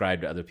subscribe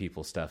to other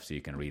people's stuff, so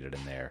you can read it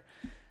in there.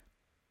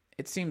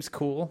 It seems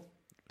cool.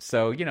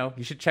 So,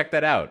 you should check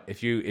that out.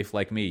 If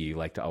like me, you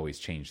like to always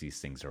change these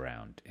things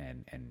around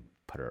and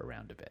putter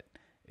around a bit.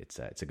 It's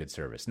a good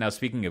service. Now,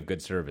 speaking of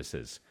good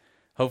services,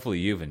 hopefully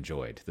you've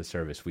enjoyed the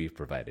service we've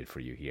provided for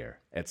you here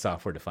at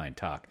Software Defined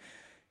Talk.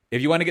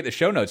 If you want to get the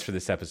show notes for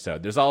this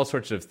episode, there's all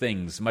sorts of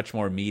things, much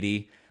more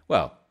meaty.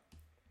 Well,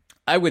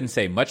 I wouldn't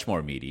say much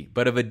more meaty,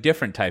 but of a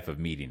different type of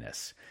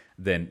meatiness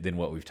than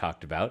what we've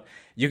talked about.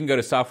 You can go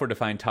to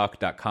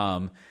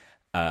softwaredefinedtalk.com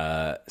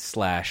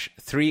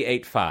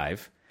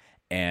 /385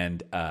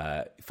 and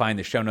find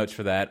the show notes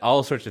for that.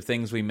 All sorts of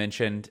things we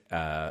mentioned.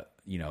 Go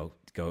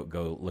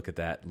look at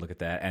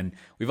that. And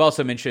we've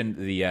also mentioned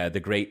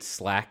the great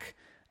Slack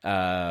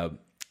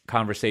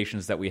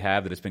conversations that we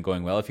have that has been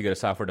going well. If you go to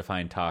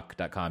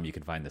softwaredefinedtalk.com, you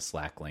can find the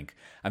Slack link.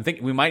 I'm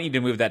thinking we might need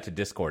to move that to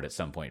Discord at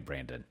some point,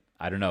 Brandon.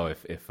 I don't know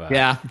if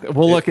yeah,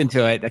 we'll look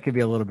into it. That could be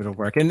a little bit of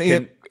work. And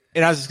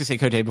I was just gonna say,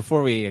 Cote,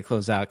 before we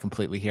close out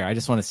completely here, I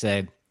just want to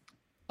say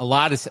a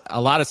lot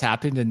has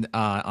happened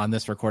on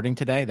this recording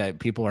today that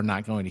people are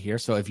not going to hear.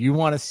 So if you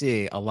want to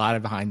see a lot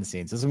of behind the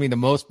scenes, this is gonna be the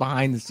most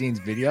behind the scenes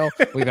video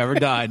we've ever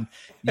done.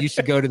 You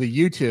should go to the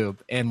YouTube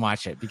and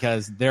watch it,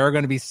 because there are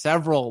going to be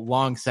several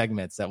long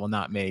segments that will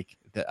not make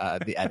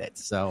the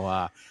edits.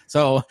 So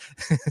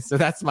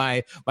that's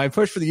my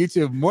push for the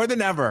YouTube more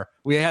than ever.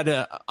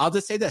 I'll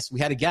just say this: we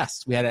had a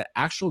guest. We had an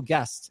actual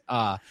guest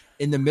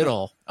in the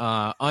middle,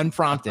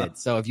 unprompted.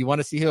 So if you want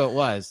to see who it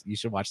was, you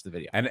should watch the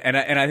video. And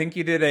I think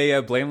you did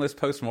a blameless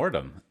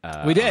postmortem.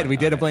 We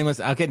did a blameless.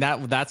 Okay,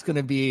 that's going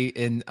to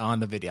be on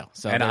the video.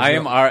 So and I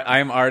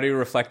am already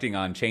reflecting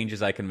on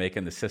changes I can make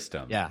in the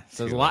system. Yeah.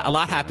 So a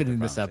lot happened in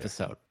this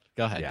episode.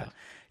 Go ahead. Yeah.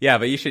 Yeah,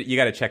 but you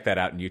got to check that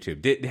out on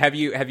YouTube. Have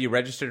you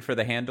registered for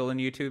the handle in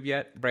YouTube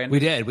yet, Brandon? We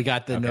did. We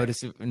got the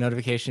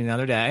notification the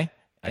other day.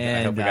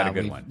 I hope we got a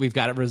good one. We've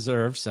got it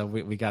reserved, so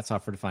we got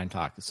Software Defined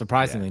Talk.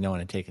 Surprisingly, no one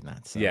had taken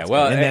that. So yeah,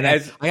 well, and then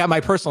I got my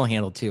personal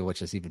handle too,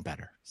 which is even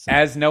better. So.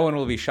 As no one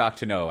will be shocked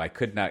to know, I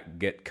could not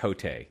get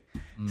Cote,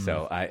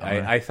 so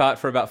I thought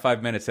for about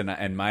 5 minutes,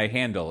 and my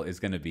handle is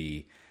going to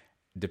be,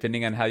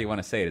 depending on how you want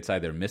to say it, it's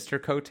either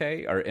Mr. Cote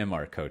or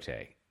Mr. Cote.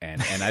 And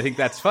I think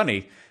that's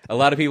funny. A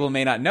lot of people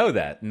may not know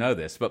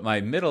this, but my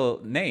middle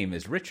name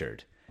is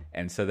Richard.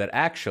 And so that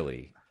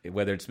actually,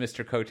 whether it's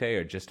Mr. Cote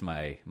or just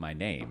my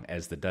name,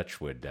 as the Dutch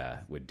would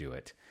do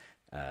it,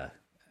 I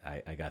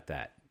got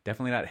that.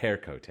 Definitely not Herr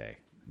Cote,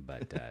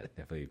 but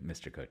definitely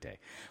Mr. Cote.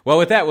 Well,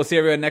 with that, we'll see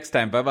everyone next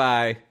time.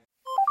 Bye-bye.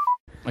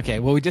 Okay,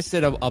 well, we just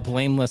did a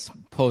blameless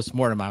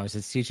post-mortem. I was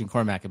just teaching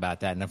Cormac about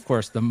that. And, of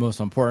course, the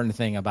most important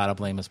thing about a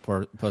blameless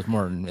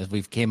post-mortem is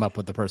we've came up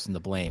with the person to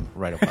blame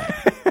right away.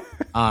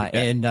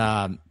 And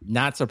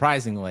not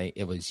surprisingly,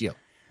 it was you.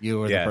 You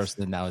were the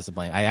person that was to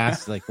blame. I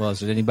asked, is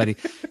there anybody?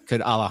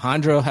 Could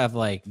Alejandro have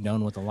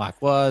known what the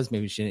lock was?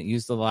 Maybe she didn't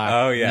use the lock.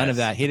 Oh, yes. None of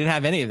that. He didn't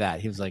have any of that.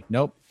 He was like,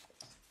 nope.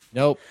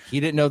 He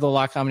didn't know the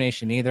lock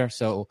combination either.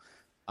 So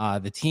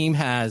the team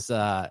has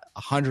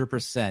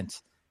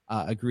 100%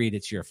 agreed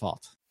it's your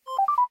fault.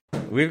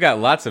 We've got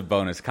lots of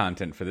bonus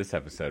content for this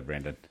episode,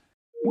 Brandon.